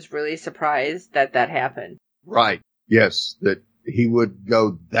 I was really surprised that happened. Right. Yes, that he would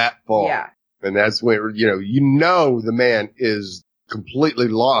go that far. Yeah. And that's when, you know the man is completely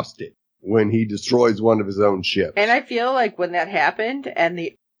lost it when he destroys one of his own ships. And I feel like when that happened and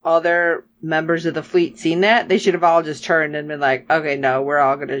the other members of the fleet seen that, they should have all just turned and been like, okay, no, we're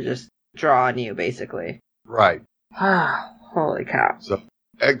all going to just draw on you, basically. Right. Holy cow. So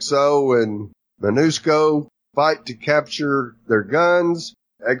Exo and Manusco fight to capture their guns.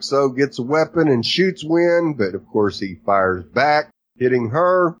 Exo gets a weapon and shoots Wynn, but of course he fires back, hitting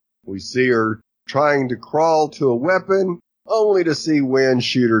her. We see her trying to crawl to a weapon, only to see Wynn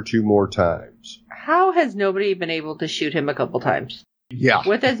shoot her 2 more times. How has nobody been able to shoot him a couple times? Yeah.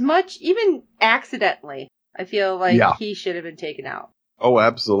 With as much, even accidentally, I feel like he should have been taken out. Oh,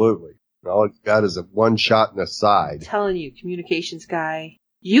 absolutely. All he's got is a one shot in the side. I'm telling you, communications guy,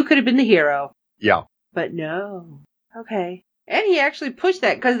 you could have been the hero. Yeah. But no. Okay. And he actually pushed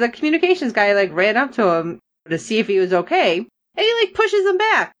that, because the communications guy, ran up to him to see if he was okay, and he, pushes him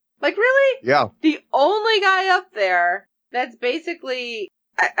back. Really? Yeah. The only guy up there that's basically,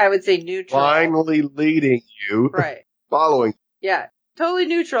 I would say, neutral. Finally leading you. Right. Following. Yeah. Totally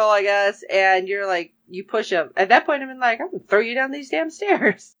neutral, I guess, and you're you push him. At that point, I'm going to throw you down these damn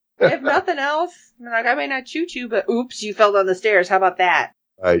stairs. If nothing else, I may not shoot you, but oops, you fell down the stairs. How about that?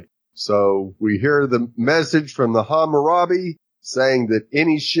 Right. So we hear the message from the Hammurabi saying that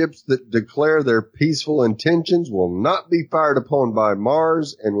any ships that declare their peaceful intentions will not be fired upon by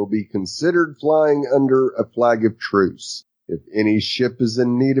Mars and will be considered flying under a flag of truce. If any ship is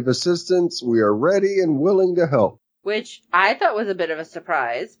in need of assistance, we are ready and willing to help. Which I thought was a bit of a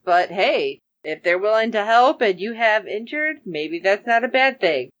surprise, but hey, if they're willing to help and you have injured, maybe that's not a bad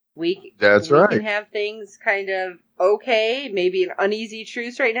thing. We can have things kind of okay, maybe an uneasy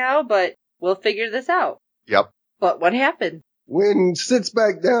truce right now, but we'll figure this out. Yep. But what happened? Wynn sits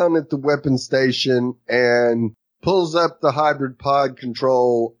back down at the weapon station and pulls up the hybrid pod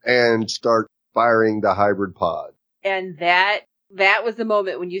control and starts firing the hybrid pod. And that was the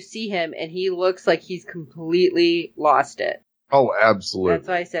moment when you see him and he looks like he's completely lost it. Oh, absolutely. That's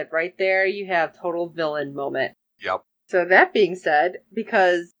why I said right there you have total villain moment. Yep. So that being said,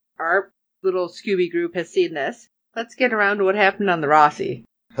 because our little Scooby group has seen this, let's get around to what happened on the Rossi.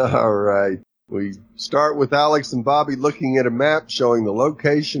 All right. We start with Alex and Bobby looking at a map showing the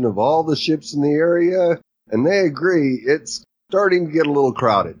location of all the ships in the area, and they agree it's starting to get a little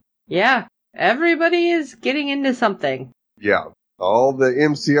crowded. Yeah, everybody is getting into something. Yeah. All the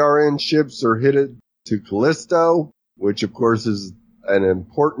MCRN ships are headed to Callisto, which of course is an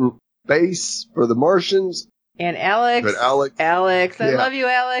important base for the Martians. And Alex, I love you,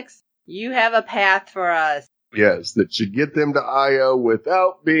 Alex. You have a path for us. Yes, that should get them to Io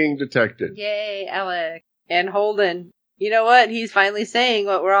without being detected. Yay, Alex. And Holden, you know what? He's finally saying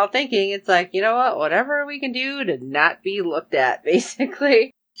what we're all thinking. It's you know what? Whatever we can do to not be looked at,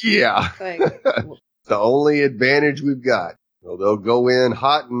 basically. Yeah. The only advantage we've got. Well, they'll go in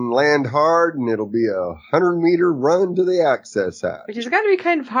hot and land hard, and it'll be a 100-meter run to the access hatch. Which has got to be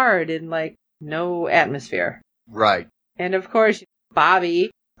kind of hard in, no atmosphere. Right. And, of course,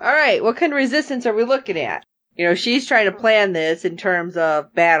 Bobby. All right, what kind of resistance are we looking at? She's trying to plan this in terms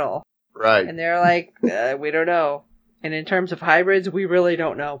of battle. Right. And they're we don't know. And in terms of hybrids, we really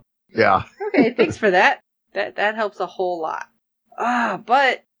don't know. Yeah. Okay, thanks for that. That helps a whole lot.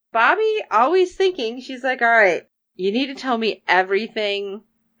 But Bobby, always thinking, she's all right, you need to tell me everything,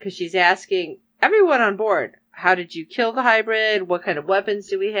 because she's asking everyone on board, how did you kill the hybrid? What kind of weapons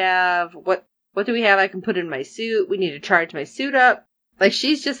do we have? What do we have I can put in my suit? We need to charge my suit up.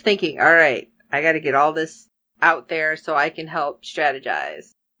 She's just thinking, all right, I got to get all this out there so I can help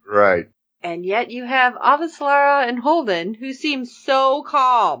strategize. Right. And yet you have Avasarala and Holden, who seem so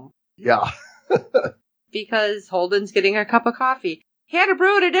calm. Yeah. Because Holden's getting a cup of coffee. He had to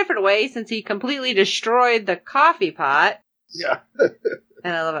brew it a different way since he completely destroyed the coffee pot. Yeah.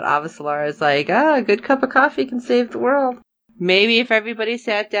 And I love it. Avasarala is a good cup of coffee can save the world. Maybe if everybody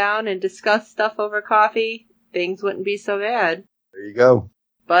sat down and discussed stuff over coffee, things wouldn't be so bad. There you go.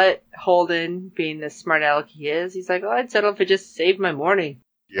 But Holden, being the smart aleck he is, he's I'd settle for just save my morning.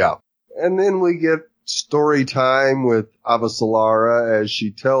 Yeah. And then we get story time with Avasarala as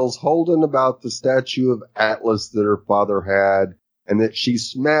she tells Holden about the statue of Atlas that her father had and that she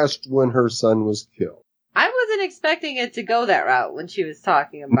smashed when her son was killed. I wasn't expecting it to go that route when she was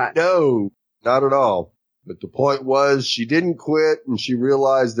talking about it. No, not at all. But the point was she didn't quit and she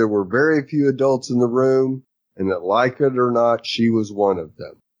realized there were very few adults in the room and that, like it or not, she was one of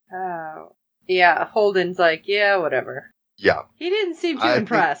them. Oh. Yeah, Holden's yeah, whatever. Yeah. He didn't seem too I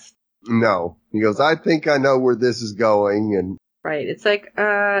impressed. No. He goes, I think I know where this is going. And Right. It's like,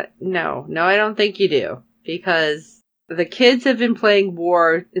 no, I don't think you do. Because the kids have been playing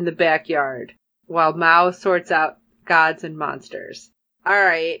war in the backyard while Mao sorts out gods and monsters.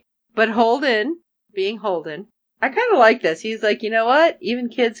 Alright. But Holden, being Holden, I kind of like this. He's like, you know what? Even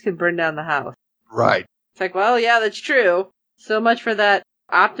kids can burn down the house. right. It's like, well, yeah, that's true. So much for that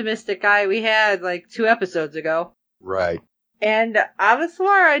optimistic guy we had like 2 episodes ago. Right. And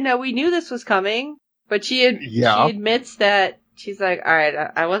Avasarala, I know we knew this was coming, but she admits that she's like, all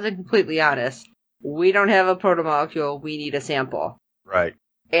right, I wasn't completely honest. We don't have a protomolecule. We need a sample. Right.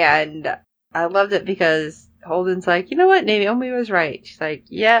 And I loved it because Holden's like, you know what? Naomi was right. She's like,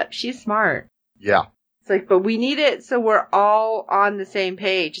 yeah, she's smart. Yeah. It's like, but we need it so we're all on the same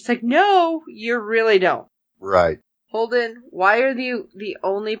page. It's like, no, you really don't. Right. Holden, why are you the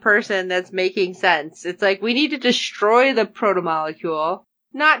only person that's making sense? It's like, we need to destroy the protomolecule,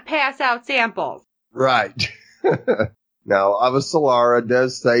 not pass out samples. Right. Now, Avasarala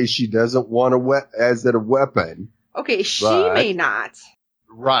does say she doesn't want as it a weapon. Okay, she may not.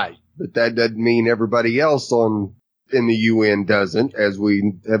 Right. But that doesn't mean everybody else in the UN doesn't, as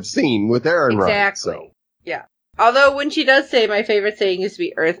we have seen with Aaron Wright. Exactly. So. Yeah. Although when she does say my favorite saying used to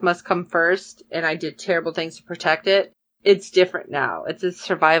be Earth must come first, and I did terrible things to protect it, it's different now. It's a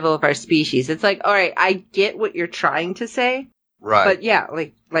survival of our species. It's like, all right, I get what you're trying to say. Right. But yeah,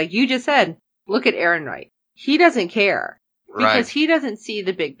 like you just said, look at Aaron Wright. He doesn't care. Because he doesn't see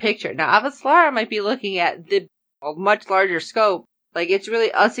the big picture. Now, Avasarala might be looking at the much larger scope. Like, it's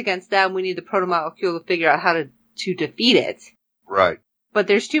really us against them. We need the protomolecule to figure out how to defeat it. Right. But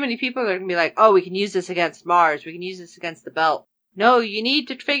there's too many people that are going to be like, oh, we can use this against Mars. We can use this against the belt. No, you need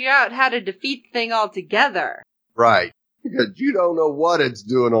to figure out how to defeat the thing altogether. Right. Because you don't know what it's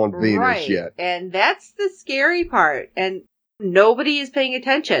doing on Venus yet. And that's the scary part. And nobody is paying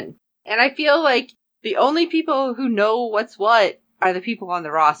attention. And I feel like the only people who know what's what are the people on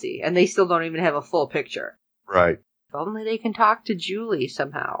the Rossi. And they still don't even have a full picture. Right. If only they can talk to Julie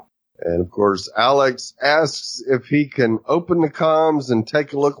somehow. And of course, Alex asks if he can open the comms and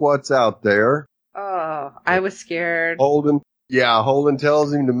take a look what's out there. Oh, I was scared. Holden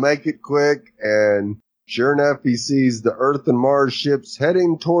tells him to make it quick, and sure enough, he sees the Earth and Mars ships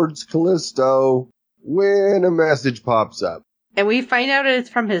heading towards Callisto when a message pops up. And we find out it's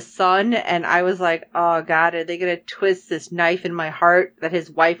from his son, and I was like, oh god, are they gonna twist this knife in my heart that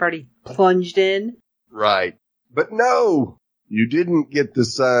his wife already plunged in? Right. But no! You didn't get the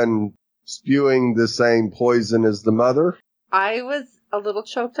son spewing the same poison as the mother? I was a little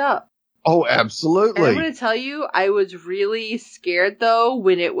choked up. Oh, absolutely. And I'm going to tell you, I was really scared, though,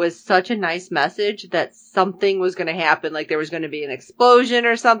 when it was such a nice message that something was going to happen, like there was going to be an explosion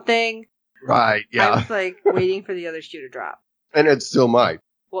or something. Right, yeah. I was, like, waiting for the other shoe to drop. And it still might.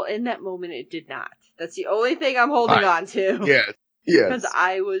 Well, in that moment, it did not. That's the only thing I'm holding on to. Yes. Because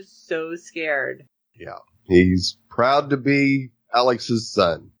I was so scared. Yeah. He's proud to be Alex's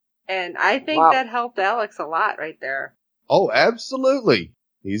son. And I think that helped Alex a lot right there. Oh, absolutely.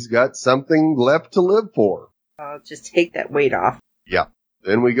 He's got something left to live for. I'll just take that weight off. Yeah.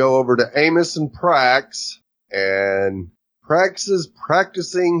 Then we go over to Amos and Prax, and Prax is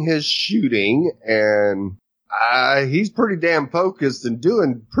practicing his shooting, and he's pretty damn focused and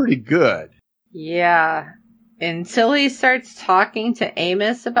doing pretty good. Yeah. Until he starts talking to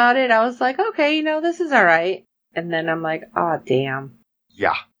Amos about it, I was like, okay, this is all right. And then I'm like, oh, damn.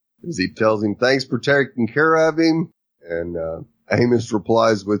 Yeah. As he tells him, thanks for taking care of him. And Amos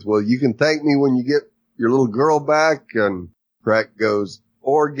replies with, well, you can thank me when you get your little girl back. And Prax goes,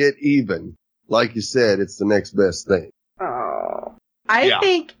 or get even. Like you said, it's the next best thing. Oh. I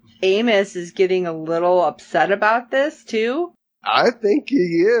think Amos is getting a little upset about this, too. I think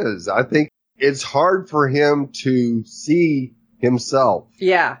he is. I think it's hard for him to see himself.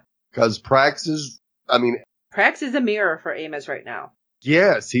 Yeah. Because Prax is a mirror for Amos right now.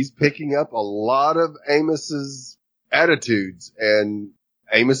 Yes, he's picking up a lot of Amos's attitudes, and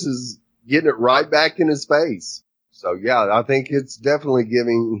Amos is getting it right back in his face. So yeah, I think it's definitely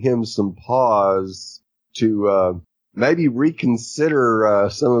giving him some pause to maybe reconsider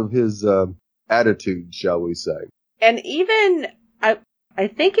some of his attitudes, shall we say. And even, I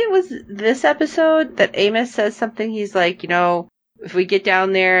think it was this episode that Amos says something. He's like, if we get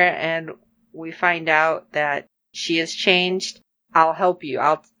down there and we find out that she has changed, I'll help you.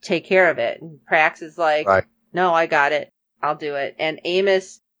 I'll take care of it. And Prax is like, no, I got it. I'll do it. And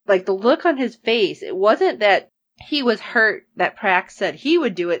Amos, like the look on his face, it wasn't that he was hurt that Prax said he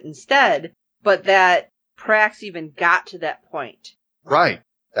would do it instead, but that Prax even got to that point. Right.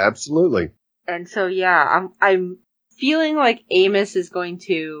 Absolutely. And so, yeah, I'm feeling like Amos is going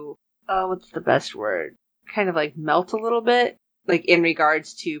to, what's the best word? Kind of like melt a little bit, like in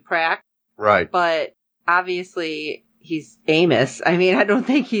regards to Prax. Right. But obviously he's Amos. I mean, I don't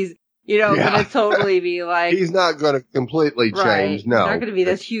think he's, going to totally be like. He's not going to completely change, no. He's not going to be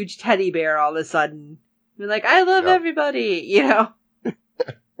this huge teddy bear all of a sudden. Be like, I love everybody,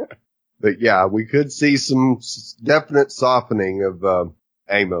 But yeah, we could see some definite softening of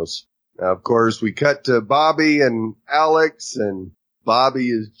Amos. Now, of course, we cut to Bobby and Alex, and Bobby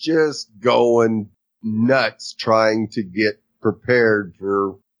is just going nuts trying to get prepared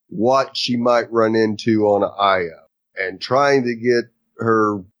for what she might run into on Io, and trying to get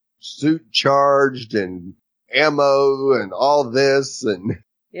her suit charged and ammo and all this. And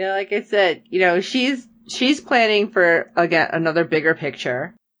yeah, like I said, she's planning for, again, another bigger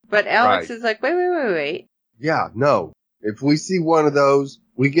picture. But Alex is like, wait. Yeah, no. If we see one of those,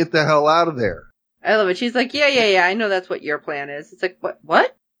 we get the hell out of there. I love it. She's like, yeah, I know that's what your plan is. It's like,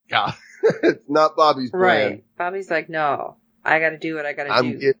 what? Yeah. It's not Bobby's plan. Right. Bobby's like, no, I gotta do what I gotta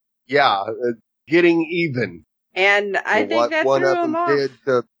do. Getting even. And I think that one threw of him them off. did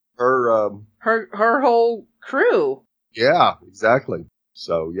to her, her whole crew. Yeah, exactly.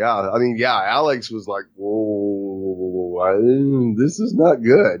 So, Alex was like, whoa, this is not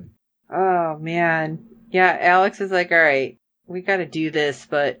good. Oh, man. Yeah, Alex is like, all right, we got to do this.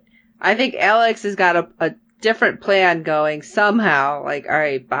 But I think Alex has got a different plan going somehow. Like, all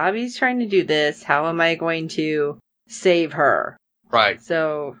right, Bobby's trying to do this. How am I going to save her? Right.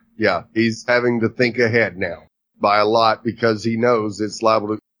 So. Yeah, he's having to think ahead now by a lot because he knows it's liable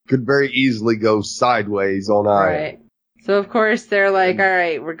to, could very easily go sideways on Io. Right. So, of course, they're like, all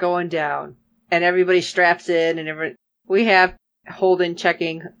right, we're going down. And everybody straps in, and we have Holden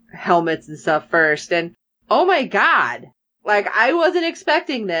checking helmets and stuff first. And, oh my God, like, I wasn't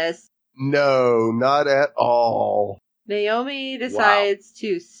expecting this. No, not at all. Naomi decides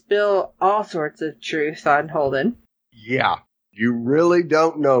to spill all sorts of truth on Holden. Yeah, you really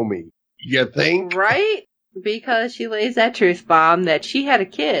don't know me. You think? Right? Because she lays that truth bomb that she had a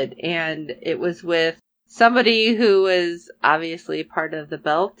kid, and it was with somebody who was obviously part of the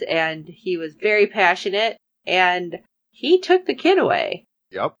belt, and he was very passionate, and he took the kid away.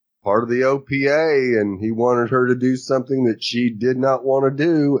 Yep, part of the OPA, and he wanted her to do something that she did not want to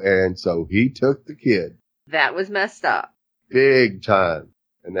do, and so he took the kid. That was messed up. Big time.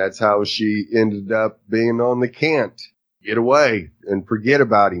 And that's how she ended up being on the Can't. Get away and forget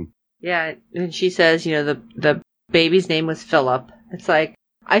about him. Yeah, and she says, the baby's name was Philip. It's like,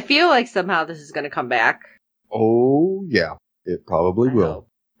 I feel like somehow this is going to come back. Oh, yeah. It probably will.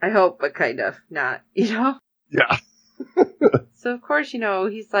 I hope, but kind of not, Yeah. So, of course,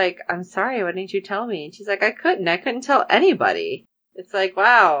 he's like, I'm sorry, why didn't you tell me? And she's like, I couldn't tell anybody. It's like,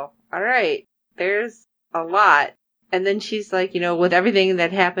 wow, all right, there's a lot. And then she's like, with everything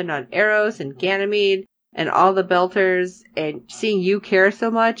that happened on Eros and Ganymede and all the Belters and seeing you care so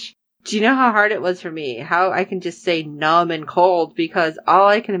much, do you know how hard it was for me? How I can just say numb and cold because all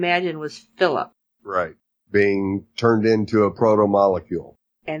I can imagine was Philip. Right. Being turned into a proto-molecule.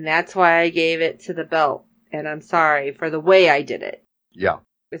 And that's why I gave it to the belt. And I'm sorry for the way I did it. Yeah.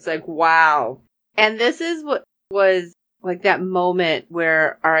 It's like, wow. And this is what was like that moment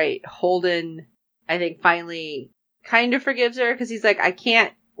where, all right, Holden, I think finally kind of forgives her because he's like, I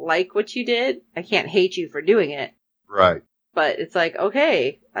can't like what you did. I can't hate you for doing it. Right. But it's like,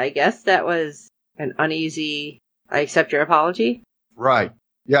 okay, I guess that was an uneasy, I accept your apology. Right.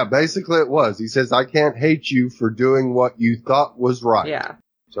 Yeah, basically it was. He says, I can't hate you for doing what you thought was right. Yeah.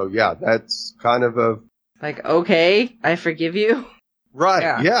 So yeah, that's kind of a... Like, okay, I forgive you.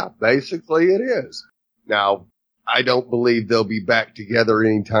 Right. Yeah, basically it is. Now, I don't believe they'll be back together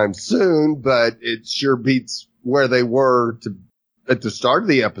anytime soon, but it sure beats where they were at the start of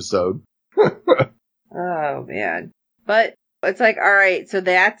the episode. Oh, man. But it's like, all right, so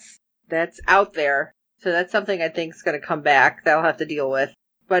that's out there. So that's something I think is going to come back that I'll have to deal with.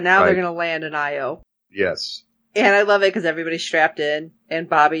 But now they're going to land in Io. Yes. And I love it because everybody's strapped in, and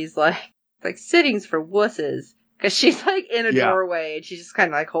Bobby's like sittings for wusses. Because she's like in a doorway, and she's just kind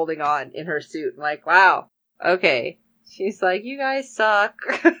of like holding on in her suit. I'm like, wow, okay. She's like, you guys suck.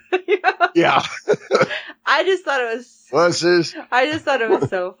 Yeah. I just thought it was... Wusses. I just thought it was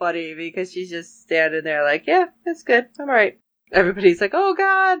so funny because she's just standing there like, yeah, that's good. I'm all right. Everybody's like, oh,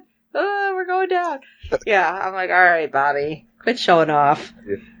 God. Oh, we're going down. Yeah, I'm like, all right, Bobby. Quit showing off.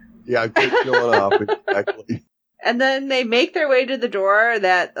 Yeah, quit showing off. Exactly. And then they make their way to the door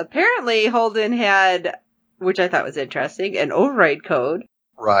that apparently Holden had, which I thought was interesting, an override code.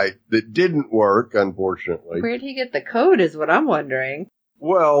 Right. That didn't work, unfortunately. Where'd he get the code is what I'm wondering.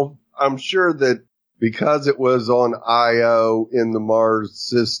 Well, I'm sure that because it was on Io in the Mars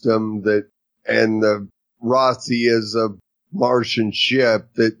system and the Rossi is a Martian ship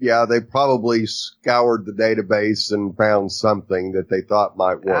that, yeah, they probably scoured the database and found something that they thought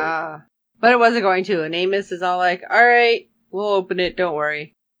might work. But it wasn't going to. And Amos is all like, all right, we'll open it. Don't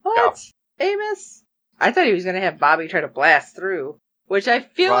worry. What? Yeah. Amos? I thought he was going to have Bobby try to blast through, which I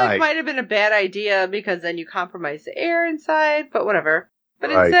feel like might have been a bad idea because then you compromise the air inside, but whatever.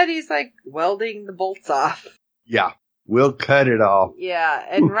 But instead he's like welding the bolts off. Yeah. We'll cut it off. Yeah.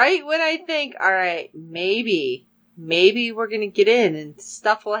 And right when I think, all right, maybe we're going to get in and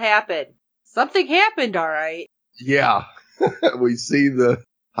stuff will happen. Something happened, all right. Yeah. We see the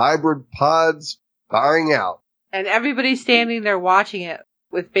hybrid pods firing out. And everybody's standing there watching it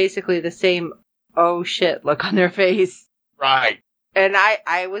with basically the same oh shit look on their face. Right. And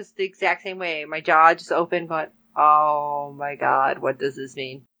I was the exact same way. My jaw just opened, but oh my God, what does this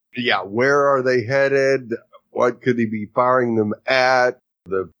mean? Yeah, where are they headed? What could he be firing them at?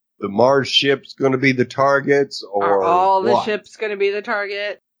 The Mars ship's going to be the targets, or are all the what? ships going to be the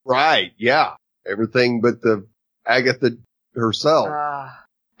target? Right, yeah. Everything but the Agatha herself.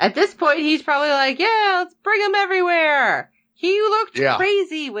 At this point, he's probably like, yeah, let's bring them everywhere. He looked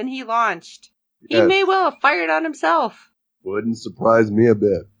crazy when he launched. He may well have fired on himself. Wouldn't surprise me a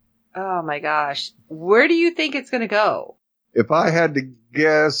bit. Oh my gosh. Where do you think it's going to go? If I had to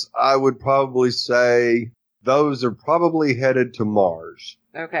guess, I would probably say those are probably headed to Mars.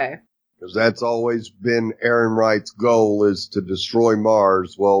 Okay. Because that's always been Aaron Wright's goal, is to destroy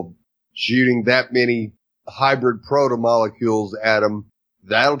Mars. Well, shooting that many hybrid proto-molecules at them,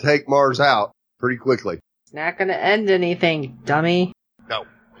 that'll take Mars out pretty quickly. It's not going to end anything, dummy. No.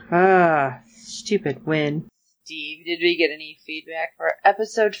 Stupid win. Steve, did we get any feedback for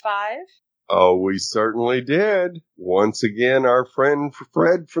episode 5? Oh, we certainly did. Once again, our friend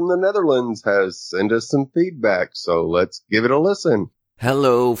Fred from the Netherlands has sent us some feedback, so let's give it a listen.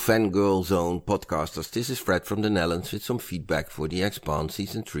 Hello, Fangirl Zone podcasters. This is Fred from the Netherlands with some feedback for The Expanse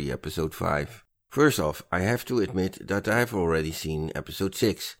Season 3, Episode 5. First off, I have to admit that I have already seen Episode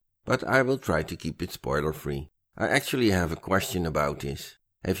 6, but I will try to keep it spoiler-free. I actually have a question about this.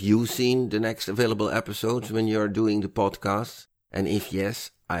 Have you seen the next available episodes when you are doing the podcast? And if yes,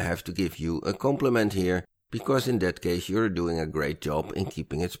 I have to give you a compliment here, because in that case you're doing a great job in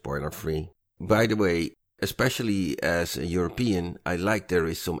keeping it spoiler-free. By the way, especially as a European, I like there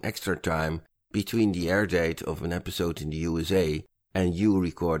is some extra time between the air date of an episode in the USA and you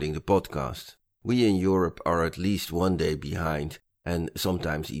recording the podcast. We in Europe are at least 1 day behind, and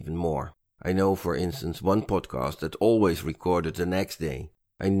sometimes even more. I know, for instance, one podcast that always recorded the next day.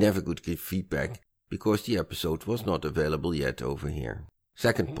 I never could give feedback because the episode was not available yet over here.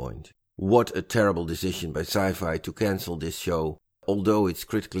 Second point. What a terrible decision by Sci-Fi to cancel this show, although it's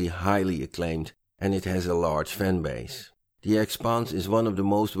critically highly acclaimed and it has a large fan base. The Expanse is one of the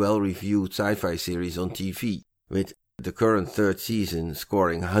most well-reviewed sci-fi series on TV, with the current 3rd season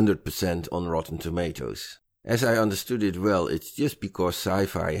scoring 100% on Rotten Tomatoes. As I understood it well, it's just because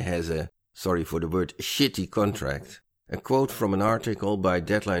Sci-Fi has a, sorry for the word, shitty contract. A quote from an article by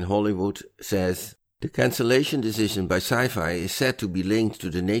Deadline Hollywood says, "The cancellation decision by Sci-Fi is said to be linked to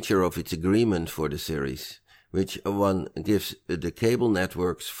the nature of its agreement for the series, which one gives the cable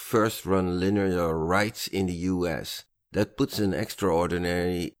networks first-run linear rights in the US. That puts an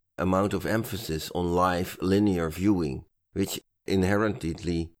extraordinary amount of emphasis on live linear viewing, which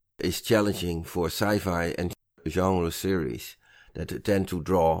inherently is challenging for sci-fi and genre series that tend to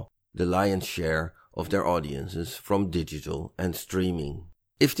draw the lion's share of their audiences from digital and streaming.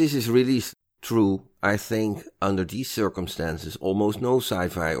 If this is really true, I think under these circumstances almost no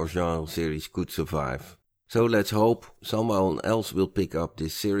sci-fi or genre series could survive. So let's hope someone else will pick up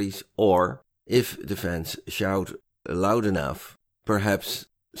this series, or if the fans shout loud enough, perhaps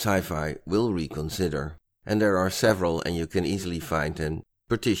Sci-Fi will reconsider. And there are several, and you can easily find them,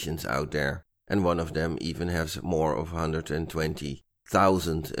 petitions out there, and one of them even has more of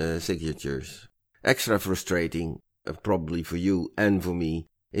 120,000 signatures. Extra frustrating, probably for you and for me,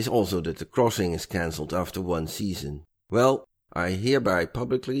 is also that The Crossing is cancelled after 1 season. Well, I hereby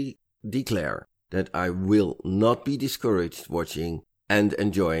publicly declare that I will not be discouraged watching and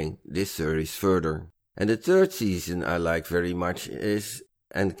enjoying this series further. And the 3rd season I like very much is,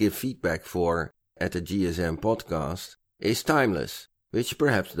 and give feedback for at the GSM podcast, is Timeless, which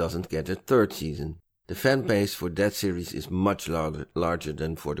perhaps doesn't get a 3rd season. The fan base for that series is much larger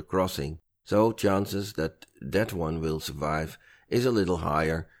than for The Crossing, so chances that that one will survive is a little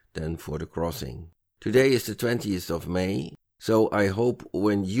higher than for The Crossing. Today is the 20th of May, so I hope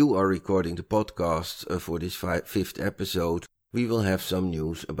when you are recording the podcast for this 5th episode, we will have some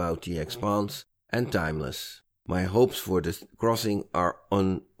news about The Expanse and timeless. My hopes for the crossing are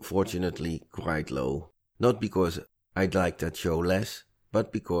unfortunately quite low. Not because I'd like that show less,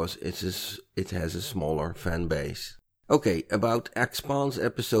 but because it has a smaller fan base. Okay, about Expanse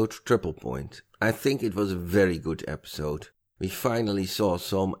episode Triple Point. I think it was a very good episode. We finally saw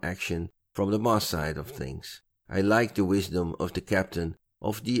some action from the Moss side of things. I like the wisdom of the captain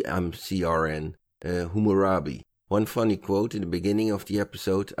of the MCRN, Hammurabi. One funny quote in the beginning of the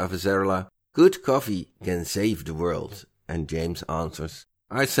episode, Avazerla, "Good coffee can save the world." And James answers,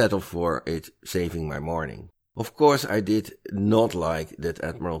 "I settle for it saving my morning." Of course, I did not like that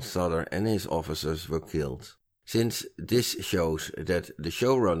Admiral Sutter and his officers were killed. Since this shows that the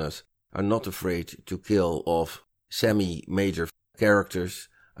showrunners are not afraid to kill off semi-major characters,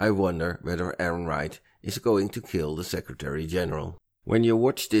 I wonder whether Aaron Wright is going to kill the Secretary General. When you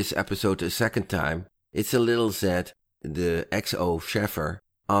watch this episode a second time, it's a little sad. The XO Sheffer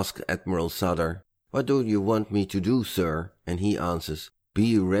asks Admiral Sutter, "What do you want me to do, sir?" And he answers,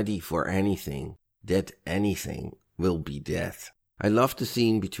 "Be ready for anything. That anything will be death." I love the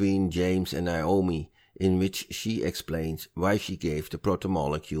scene between James and Naomi, in which she explains why she gave the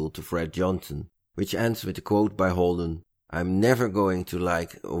protomolecule to Fred Johnson, which ends with a quote by Holden, "I'm never going to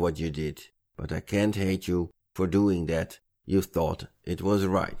like what you did, but I can't hate you for doing that. You thought it was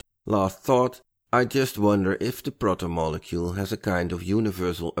right." Last thought, I just wonder if the protomolecule has a kind of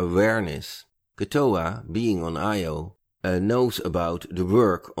universal awareness. Katoa, being on Io, knows about the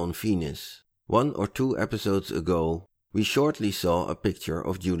work on Venus. 1 or 2 episodes ago, we shortly saw a picture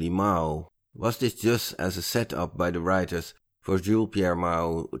of Julie Mao. Was this just as a setup by the writers for Jules Pierre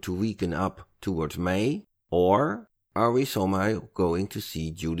Mao to weaken up towards May? Or are we somehow going to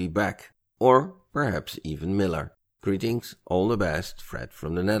see Julie back? Or perhaps even Miller? Greetings, all the best, Fred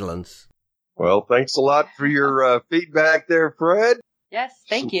from the Netherlands. Well, thanks a lot for your feedback there, Fred. Yes,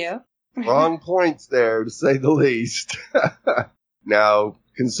 thank you. Wrong points there, to say the least. Now,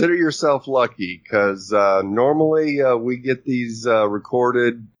 consider yourself lucky, because normally we get these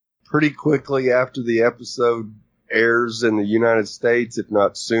recorded pretty quickly after the episode airs in the United States, if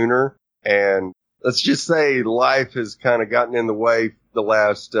not sooner. And let's just say life has kind of gotten in the way the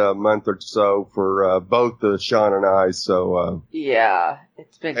last month or so for both Sean and I. So yeah,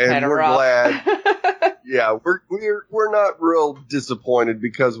 it's been kind of rough. And we're glad. Yeah, we're not real disappointed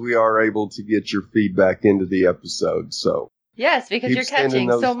because we are able to get your feedback into the episode. So yes, because you're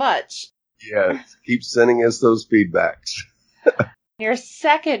catching so much. Yes, keep sending us those feedbacks. Your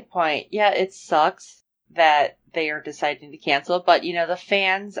second point, yeah, it sucks that they are deciding to cancel, but the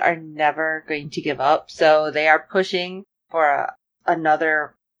fans are never going to give up, so they are pushing for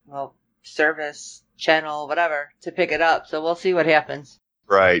another service, channel, whatever, to pick it up. So we'll see what happens.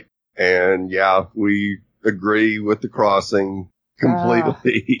 Right. And yeah, we agree with the crossing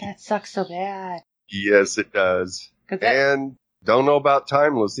completely. That sucks so bad. Yes, it does. And don't know about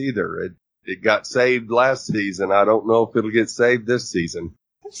Timeless either. It got saved last season. I don't know if it'll get saved this season.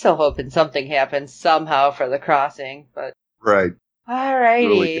 I'm still hoping something happens somehow for the crossing, but. Right. Alrighty.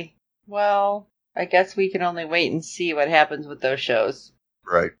 Really. Well, I guess we can only wait and see what happens with those shows.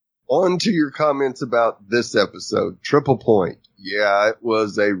 Right. On to your comments about this episode, Triple Point. Yeah, it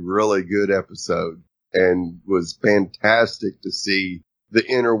was a really good episode and was fantastic to see the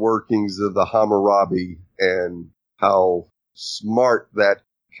inner workings of the Hammurabi and how smart that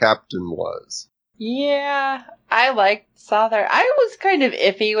captain was. Yeah, I liked Souther. I was kind of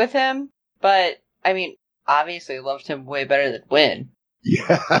iffy with him, but I mean, obviously loved him way better than Wynn.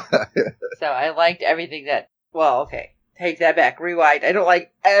 Yeah. So I liked everything that, take that back, rewind. I don't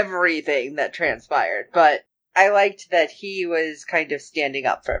like everything that transpired, but I liked that he was kind of standing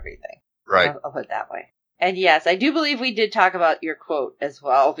up for everything. Right. I'll put it that way. And yes, I do believe we did talk about your quote as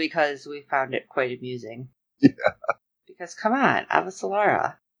well, because we found it quite amusing. Yeah. Because come on,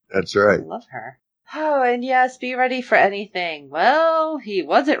 Avasarala. That's right. I love her. Oh, and yes, be ready for anything. Well, he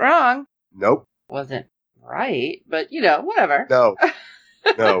wasn't wrong. Nope. Wasn't right, but whatever. No.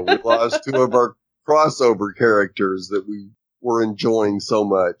 No, we lost 2 of our crossover characters that we were enjoying so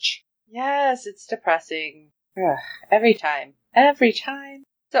much. Yes, it's depressing. Ugh, every time.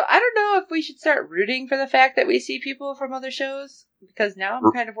 So I don't know if we should start rooting for the fact that we see people from other shows, because now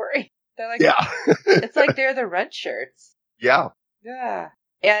I'm kind of worried. They're like, yeah. It's like they're the red shirts. Yeah. Yeah.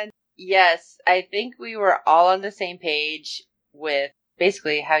 And yes, I think we were all on the same page with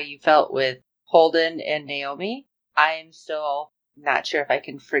basically how you felt with Holden and Naomi. I'm still not sure if I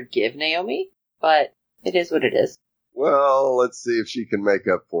can forgive Naomi, but it is what it is. Well, let's see if she can make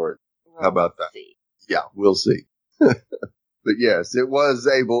up for it. How about that? See. Yeah, we'll see. But yes, it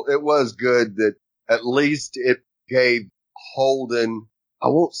was good that at least it gave Holden I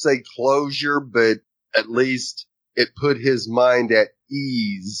won't say closure, but at least it put his mind at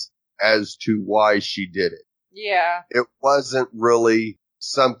ease as to why she did it. Yeah. It wasn't really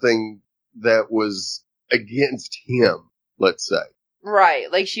something that was against him, let's say.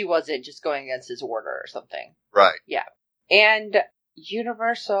 Right. Like she wasn't just going against his order or something. Right. Yeah. And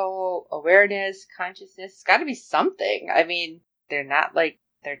universal awareness, consciousness, it's got to be something. I mean, they're not like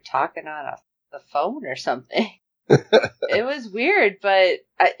they're talking on the phone or something. It was weird, but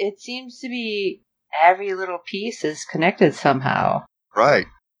it seems to be every little piece is connected somehow. Right.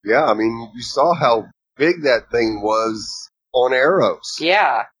 Yeah, I mean, you saw how big that thing was on Eros.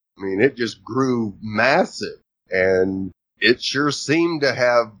 Yeah. I mean, it just grew massive, and it sure seemed to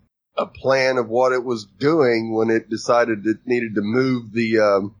have a plan of what it was doing when it decided it needed to move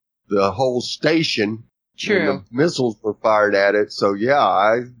the whole station. True. And the missiles were fired at it. So yeah,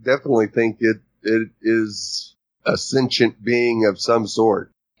 I definitely think it is a sentient being of some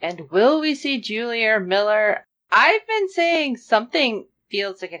sort. And will we see Julia Miller? I've been saying something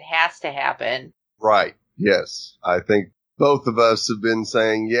feels like it has to happen. Right. Yes. I think both of us have been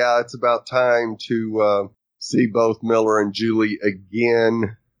saying, yeah, it's about time to see both Miller and Julie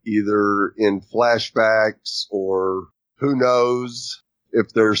again, either in flashbacks or who knows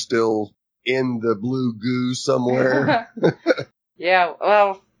if they're still in the blue goo somewhere. Yeah,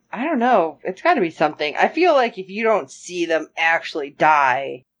 well, I don't know. It's got to be something. I feel like if you don't see them actually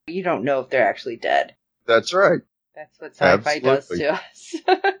die, you don't know if they're actually dead. That's right. That's what sci-fi does Absolutely. to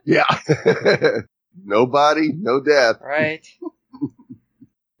us. Yeah. No body, no death. Right.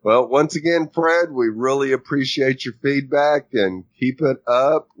 Well, once again, Fred, we really appreciate your feedback and keep it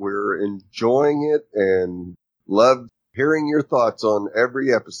up. We're enjoying it and love hearing your thoughts on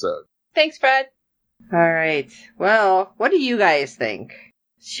every episode. Thanks, Fred. All right. Well, what do you guys think?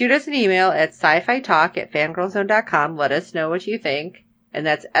 Shoot us an email at sci-fi talk@fangirlzone.com. Let us know what you think. And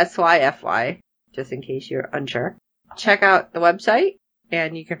that's SYFY, just in case you're unsure. Check out the website,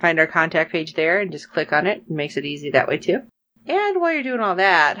 and you can find our contact page there and just click on it. It makes it easy that way, too. And while you're doing all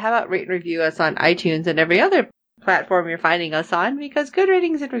that, how about rate and review us on iTunes and every other platform you're finding us on, because good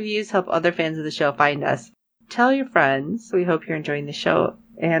ratings and reviews help other fans of the show find us. Tell your friends. We hope you're enjoying the show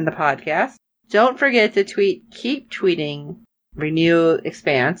and the podcast. Don't forget to keep tweeting Renew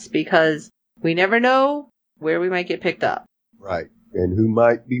Expanse, because we never know where we might get picked up. Right. And who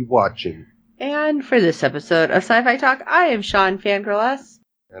might be watching. And for this episode of Sci-Fi Talk, I am Sean Fangirl S.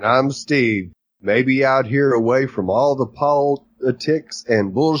 And I'm Steve. Maybe out here away from all the politics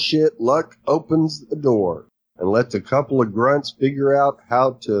and bullshit, luck opens the door and lets a couple of grunts figure out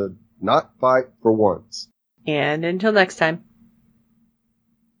how to not fight for once. And until next time.